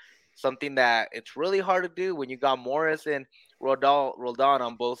spot. Something that it's really hard to do when you got Morris and Roldan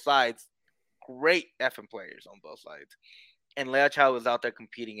on both sides. Great effing players on both sides. And Leo Chow is out there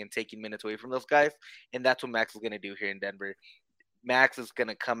competing and taking minutes away from those guys. And that's what Max is going to do here in Denver. Max is going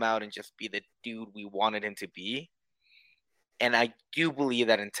to come out and just be the dude we wanted him to be. And I do believe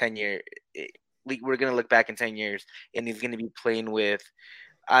that in 10 years, we're going to look back in 10 years and he's going to be playing with,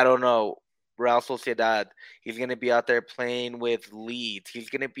 I don't know, Real Sociedad. He's going to be out there playing with Leeds.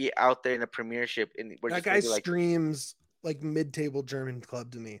 He's going to be out there in a premiership. And that guy screams like mid-table German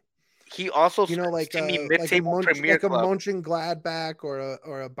club to me. He also, like a Mönchengladbach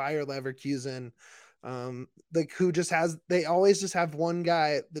or a Bayer Leverkusen, they always just have one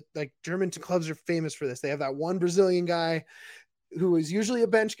guy that, like, German clubs are famous for this. They have that one Brazilian guy who is usually a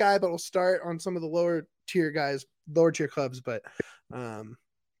bench guy, but will start on some of the lower tier clubs. But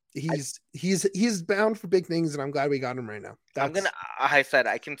he's bound for big things, and I'm glad we got him right now. I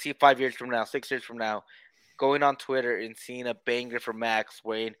can see 5 years from now, 6 years from now, going on Twitter and seeing a banger for Max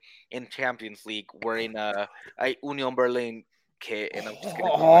wearing in Champions League, wearing a Union Berlin kit, and I'm just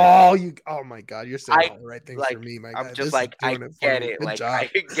gonna be like, oh my God, you're saying all the right things for like, me, my I'm guy. just This is like, I doing it for get me. it, Good like job. I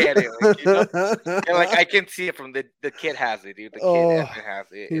get it, like and like I can see it from the kid has it, dude. The kid has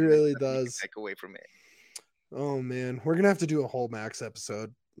it, he and really there's nothing you does. can take away from it. Oh man, we're gonna have to do a whole Max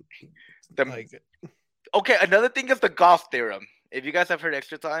episode. Okay, another thing is the Goss theorem. If you guys have heard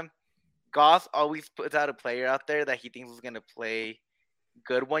Extra Time, Goss always puts out a player out there that he thinks is gonna play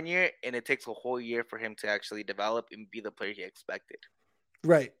good one year, and it takes a whole year for him to actually develop and be the player he expected.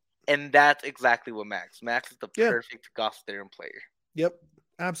 Right. And that's exactly what Max. Max is the perfect Goss theorem player. Yep,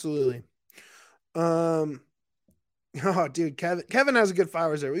 absolutely. Oh, dude, Kevin has a good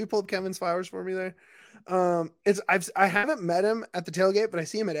flowers there. Will you pull up Kevin's flowers for me there? I haven't met him at the tailgate, but I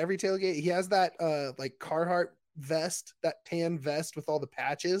see him at every tailgate. He has that like Carhartt vest, that tan vest with all the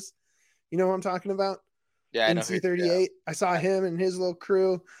patches. You know what I'm talking about? Yeah, in C38. I saw him and his little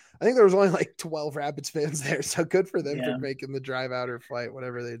crew. I think there was only like 12 Rapids fans there, so good for them for making the drive out or flight,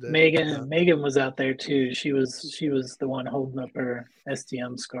 whatever they did. Megan was out there too. She was the one holding up her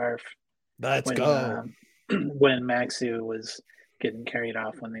STM scarf. Let's go. When Maxu was getting carried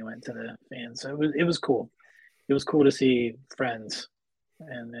off when they went to the fans, so it was cool. It was cool to see friends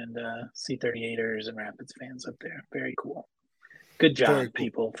and C38ers and Rapids fans up there. Very cool. Good job, cool.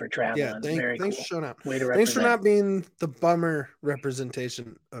 People, for traveling. Yeah, thanks cool. for showing up. Way to thanks for not being the bummer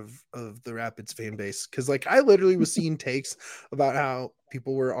representation of the Rapids fan base. Because like I literally was seeing takes about how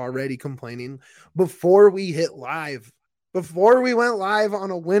people were already complaining before we hit live. Before we went live on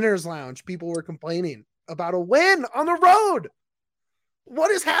a winner's lounge, people were complaining about a win on the road.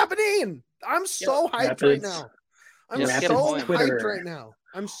 What is happening? I'm so hyped right now. I'm so hyped right now.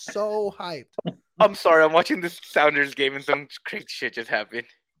 I'm so hyped. I'm sorry, I'm watching this Sounders game and some crazy shit just happened.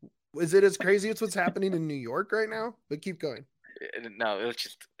 Is it as crazy as what's happening in New York right now? But keep going. No, it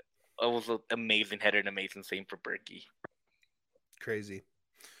was an amazing header and amazing save for Berkey. Crazy.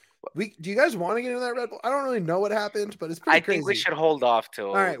 Do you guys want to get into that Red Bull? I don't really know what happened, but it's pretty crazy. I think we should hold off till.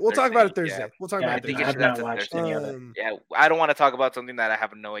 All right, we'll talk about it Thursday. We'll talk about it Thursday. I've not watched any of it. Yeah, I don't want to talk about something that I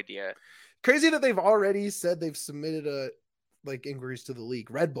have no idea. Crazy that they've already said they've submitted inquiries to the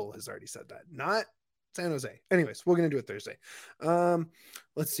league. Red Bull has already said that, not San Jose. Anyways, we're gonna do it Thursday.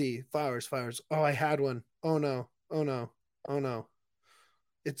 Let's see. Flowers. Oh, I had one. Oh no.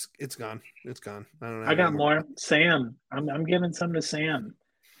 It's gone. I don't know. I got more. Sam. I'm giving some to Sam.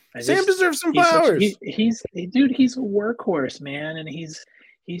 Sam deserves some flowers. He's a workhorse, man, and he's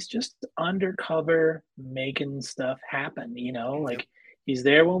just undercover making stuff happen. You know, like he's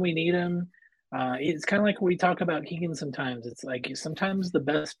there when we need him. It's kind of like we talk about Keegan sometimes. It's like sometimes the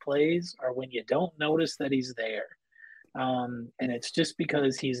best plays are when you don't notice that he's there. And it's just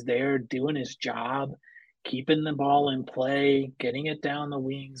because he's there doing his job, keeping the ball in play, getting it down the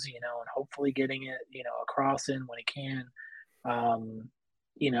wings, and hopefully getting it, across in when he can.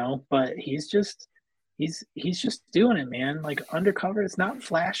 But he's just doing it, man. Like undercover, it's not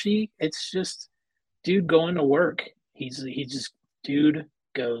flashy. It's just dude going to work. Dude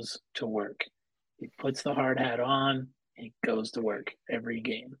goes to work. He puts the hard hat on. He goes to work every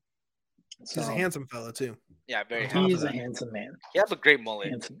game. So, he's a handsome fella too. Yeah, very. He's a handsome man. He has a great mullet.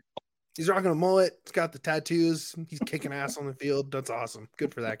 Handsome. He's rocking a mullet. He's got the tattoos. He's kicking ass on the field. That's awesome.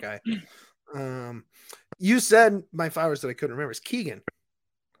 Good for that guy. You said my flowers that I couldn't remember is Keegan.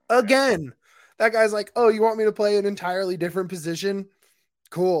 Again, that guy's like, oh, you want me to play an entirely different position?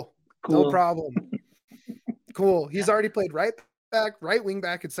 Cool. No problem. Cool. He's already played right back, right wing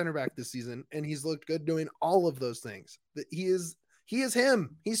back, and center back this season, and he's looked good doing all of those things. He is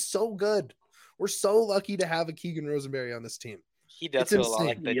him. He's so good. We're so lucky to have a Keegan Rosenberry on this team. He does feel a lot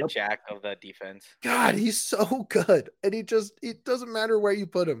like the Jack of the defense. God, he's so good, and it doesn't matter where you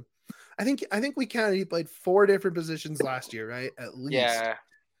put him. I think we counted. He played 4 different positions last year, right? At least. Yeah.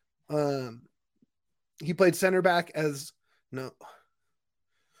 He played center back so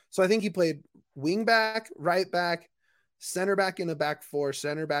I think he played wing back, right back, center back in a back 4,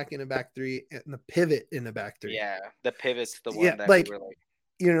 center back in a back 3, and the pivot in a back 3. Yeah, the pivot's the one that we were like,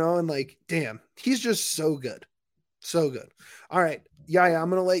 and like, damn, he's just so good. So good. All right. Yeah, I'm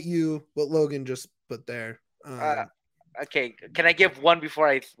gonna let you what Logan just put there. Okay, can I give one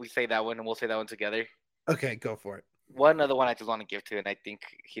before we say that one, and we'll say that one together? Okay, go for it. One other one I just want to give to, and I think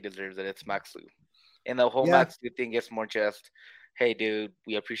he deserves it. It's Max Liu. And the whole Max Liu thing is more just, hey, dude,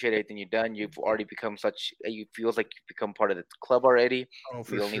 we appreciate everything you've done. You've already become you feels like you've become part of the club already. Oh,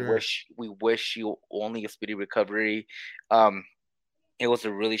 for sure. We wish you only a speedy recovery. It was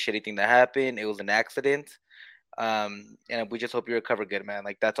a really shitty thing that happened. It was an accident. And we just hope you recover good, man.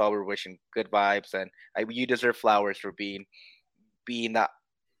 Like, that's all we're wishing. Good vibes, and you deserve flowers for being the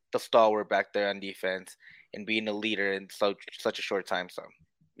stalwart back there on defense. and being a leader in such a short time. So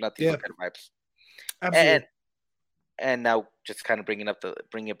nothing Yeah, but good vibes. absolutely. And now just kind of bring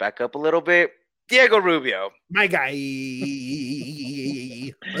it back up a little bit. Diego Rubio. My guy.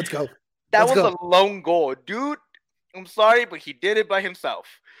 Let's go. That Let's was go. a lone goal, dude. I'm sorry, but he did it by himself.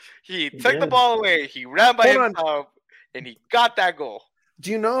 He took the did. ball away. He ran by Hold on. himself, and he got that goal.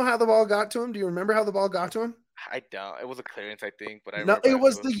 Do you know how the ball got to him? Do you remember how the ball got to him? I don't. It was a clearance, I think, but I No, remember it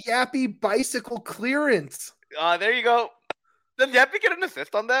was the Yappy bicycle clearance. There you go. Did Yappy get an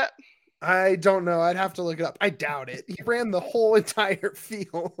assist on that? I don't know. I'd have to look it up. I doubt it. He ran the whole entire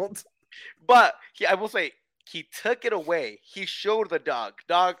field. But I will say he took it away. He showed the dog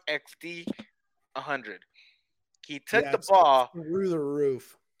XD 100. He took the ball through the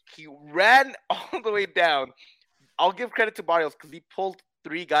roof. He ran all the way down. I'll give credit to Barrios because he pulled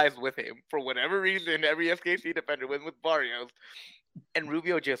 3 guys with him for whatever reason. Every SKC defender went with Barrios, and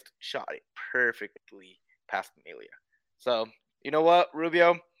Rubio just shot it perfectly past Amelia. So you know what,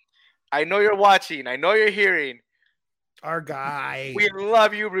 Rubio? I know you're watching. I know you're hearing. Our guy. We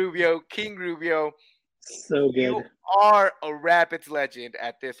love you, Rubio. King Rubio. So good. You are a Rapids legend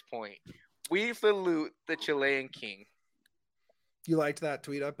at this point. We salute the Chilean king. You liked that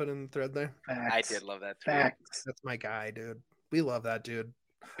tweet I put in the thread there? Facts. I did love that tweet. Facts. That's my guy, dude. We love that dude.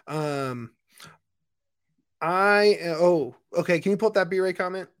 Okay. Can you pull up that B-Ray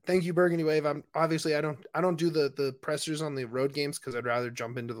comment? Thank you, Burgundy Wave. I don't do the pressers on the road games because I'd rather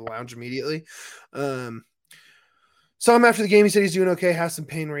jump into the lounge immediately. Saw him after the game. He said he's doing okay. Has some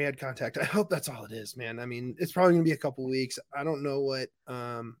pain where he had contact. I hope that's all it is, man. I mean, it's probably gonna be a couple weeks. I don't know what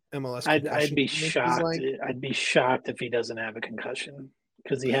MLS. I'd be shocked. Like. I'd be shocked if he doesn't have a concussion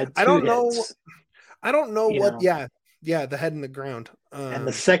because he had 2 I don't hits. I don't know what. Yeah, the head in the ground. And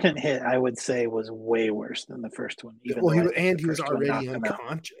the second hit, I would say, was way worse than the first one. He was already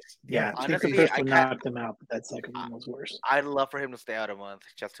unconscious. Yeah, honestly, the first one knocked him out, but that second one was worse. I'd love for him to stay out a month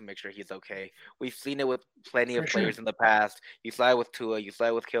just to make sure he's okay. We've seen it with plenty of players in the past. You saw it with Tua. You saw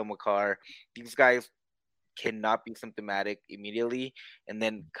it with Kale McCarr. These guys cannot be symptomatic immediately and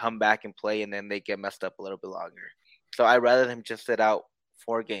then come back and play, and then they get messed up a little bit longer. So I'd rather him just sit out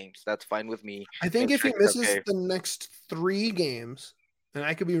 4 games. That's fine with me. I think if he misses the next 3 games, and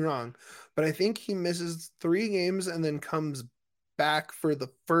I could be wrong, but I think he misses 3 games and then comes back for the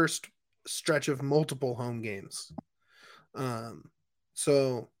first stretch of multiple home games.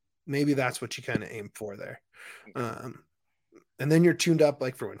 So maybe that's what you kind of aim for there. And then you're tuned up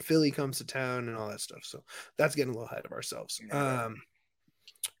like for when Philly comes to town and all that stuff. So that's getting a little ahead of ourselves.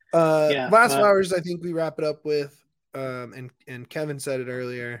 Last flowers, I think we wrap it up with. And Kevin said it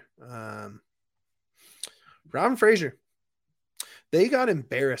earlier. Robin Fraser, they got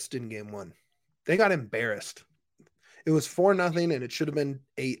embarrassed in game 1. They got embarrassed. It was 4-0, and it should have been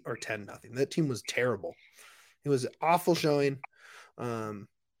 8 or 10-0. That team was terrible. It was an awful showing. The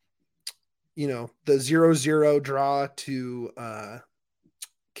 0-0 draw to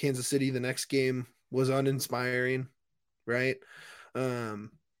Kansas City the next game was uninspiring, right?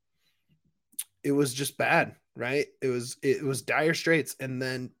 It was just bad. Right. It was dire straits. And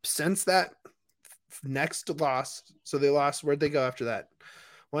then since that next loss, so they lost, where'd they go after that?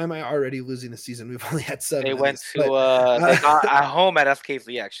 Why am I already losing the season? We've only had 7. They went to they got at home at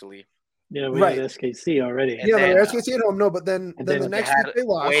SKC actually. Yeah, we had SKC already. And they were SKC at home. No, but then the next week they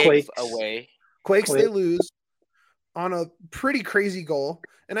lost. Quakes away. Quakes they lose on a pretty crazy goal.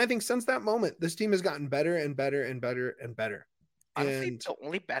 And I think since that moment, this team has gotten better and better and better and better. Honestly, the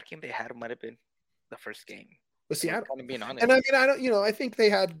only bad game they had might have been the first game with Seattle. Kind of being honest. And I mean, I don't, I think they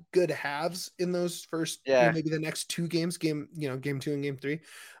had good halves in those first, maybe the next 2 games, game 2 and game 3.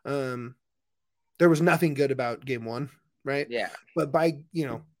 There was nothing good about game 1, right? Yeah. But by,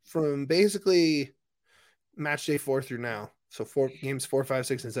 from basically match day 4 through now, so 4 games, 4, 5,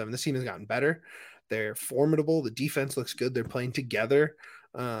 6, and 7, this team has gotten better. They're formidable. The defense looks good. They're playing together.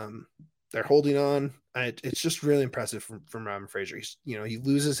 They're holding on. It's just really impressive from Robin Fraser. He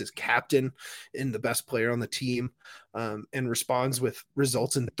loses his captain and the best player on the team, and responds with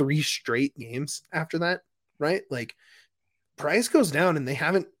results in 3 straight games after that, right? Like, Price goes down and they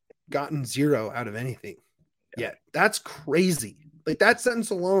haven't gotten 0 out of anything yet. That's crazy. Like, that sentence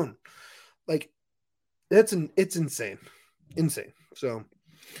alone, like, it's insane. So,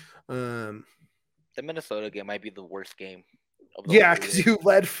 the Minnesota game might be the worst game. Because you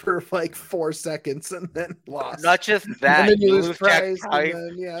led for like 4 seconds and then lost. Not just that, you lose Jack Price.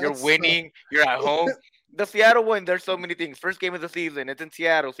 You're winning. You're at home. The Seattle one, there's so many things. First game of the season, it's in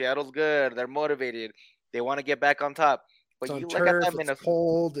Seattle. Seattle's good. They're motivated. They want to get back on top. But you look at that Minnesota.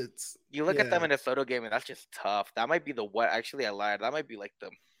 Cold. You look at that Minnesota game, and that's just tough. That might be the what? Actually, I lied. That might be like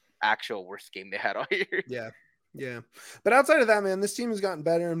actual worst game they had all year. Yeah. But outside of that, man, this team has gotten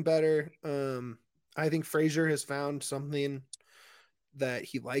better and better. I think Frazier has found something that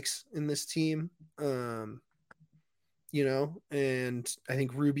he likes in this team. And I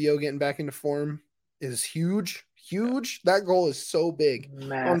think Rubio getting back into form is huge. That goal is so big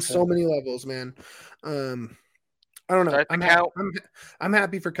on so many levels, man. I don't know. I'm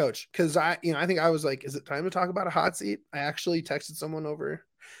happy for Coach because I think I was like, is it time to talk about a hot seat? I actually texted someone over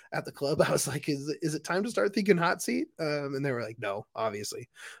at the club. I was like, is it time to start thinking hot seat? And they were like, no, obviously,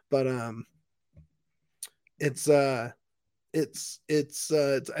 but it's I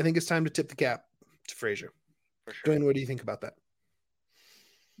think it's time to tip the cap to Frazier. For sure. Dwayne, what do you think about that?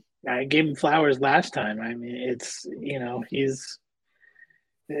 I gave him flowers last time. I mean, it's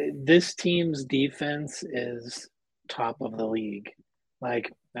this team's defense is top of the league.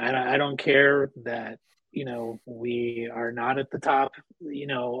 Like I don't care that we are not at the top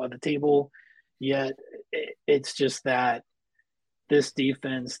of the table yet. It's just that this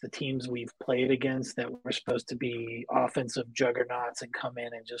defense, the teams we've played against that were supposed to be offensive juggernauts and come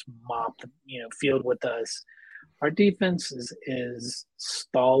in and just mop the field with us, our defense is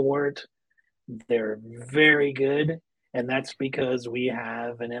stalwart. They're very good, and that's because we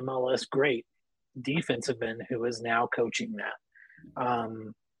have an MLS great defensive end who is now coaching that.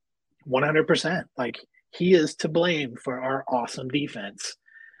 100%. Like, he is to blame for our awesome defense.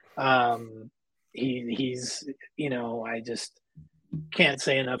 He's I just can't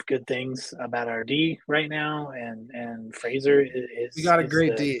say enough good things about our D right now, and Fraser is. We got a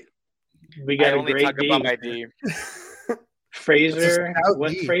great D. We got a great D. About my D. Fraser,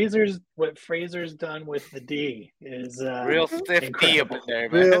 what Fraser's done with the D is real stiff D up in there,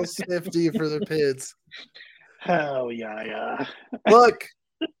 man. Real stiff D for the Pids. Oh yeah. Look,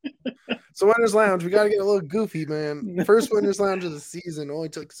 so Winners Lounge, we got to get a little goofy, man. First Winners Lounge of the season, only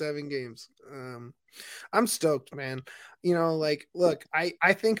took 7 games. I'm stoked, man. Look,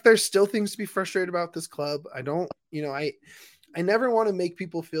 I think there's still things to be frustrated about this club. I don't, I never want to make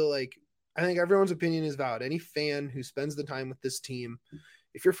people feel like. I think everyone's opinion is valid. Any fan who spends the time with this team,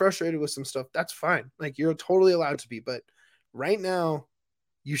 if you're frustrated with some stuff, that's fine. Like, you're totally allowed to be. But right now,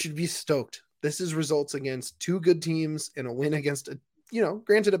 you should be stoked. This is results against 2 good teams and a win against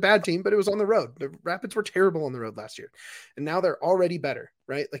granted a bad team, but it was on the road. The Rapids were terrible on the road last year. And now they're already better,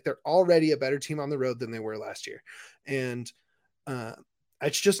 right? Like, they're already a better team on the road than they were last year. And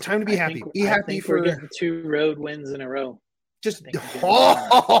it's just time to be happy. Be happy for we're getting 2 road wins in a row. Just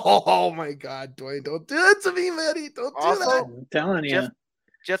oh my God, Dwayne! Don't do that to me, Maddie. Don't do that. I'm telling you.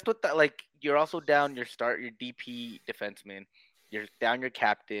 Just with that, like, you're also down your DP defenseman. You're down your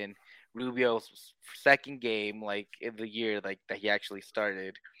captain. Rubio's second game, like, in the year, like, that he actually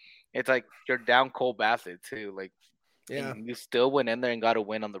started. It's like you're down Cole Bassett too. Like, yeah, you still went in there and got a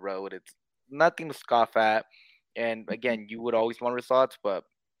win on the road. It's nothing to scoff at. And again, you would always want results, but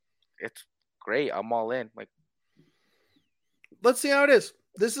it's great. I'm all in. Like, let's see how it is.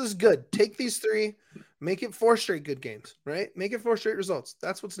 This is good. Take these 3, make it 4 straight good games, right? Make it 4 straight results.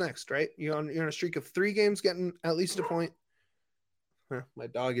 That's what's next, right? You're on a streak of 3 games getting at least a point. My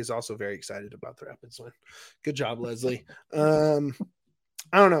dog is also very excited about the Rapids win. Good job, Leslie. I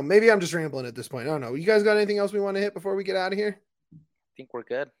don't know. Maybe I'm just rambling at this point. I don't know. You guys got anything else we want to hit before we get out of here? I think we're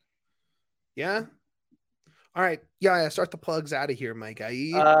good. Yeah? All right. Yeah, start the plugs out of here, my guy.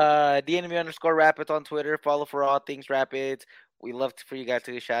 DNB_Rapids on Twitter. Follow for all things Rapids. We love for you guys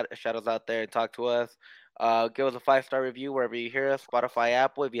to get shadows out there and talk to us. Give us a 5-star review wherever you hear us. Spotify,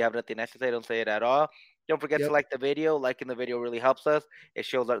 Apple. If you have nothing nice to say, don't say it at all. Don't forget to like the video. Liking the video really helps us. It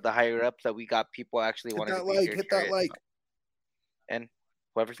shows the higher ups that we got people actually wanting to be here. Hit that like. And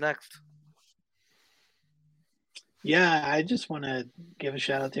whoever's next. Yeah, I just want to give a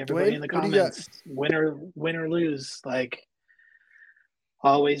shout out to everybody in the comments. Win or lose, like,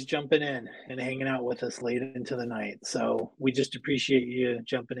 always jumping in and hanging out with us late into the night. So we just appreciate you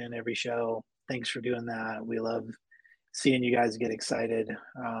jumping in every show. Thanks for doing that. We love seeing you guys get excited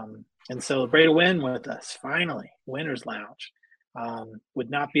and celebrate a win with us. Finally, Winners Lounge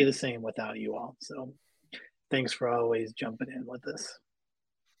would not be the same without you all. So thanks for always jumping in with us.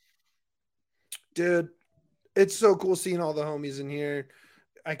 Dude, it's so cool seeing all the homies in here.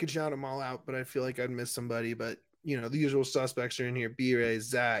 I could shout them all out, but I feel like I'd miss somebody. But, the usual suspects are in here. B-Ray,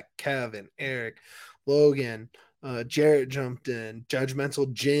 Zach, Kevin, Eric, Logan, Jarrett jumped in,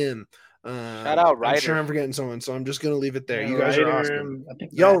 Judgmental Jim. Shout out Ryder. I'm sure I'm forgetting someone, so I'm just going to leave it there. Yeah, you guys Ryder, are awesome.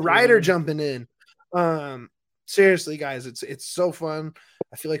 Yo, Ryder jumping in. Seriously, guys, it's so fun.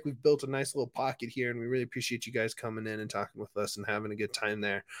 I feel like we've built a nice little pocket here, and we really appreciate you guys coming in and talking with us and having a good time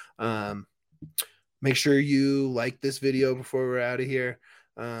there. Make sure you like this video before we're out of here.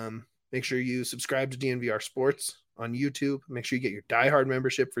 Make sure you subscribe to DNVR Sports on YouTube. Make sure you get your diehard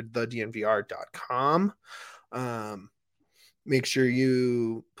membership for thednvr.com. Make sure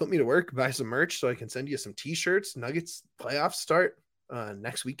you put me to work, buy some merch so I can send you some t-shirts. Nuggets playoffs start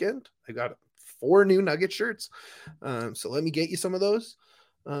next weekend. I got 4 new Nugget shirts. So let me get you some of those.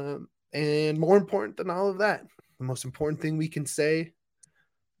 And more important than all of that, the most important thing we can say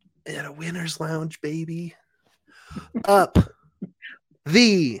at a winner's lounge, baby, up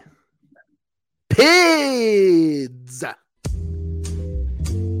the PIDS.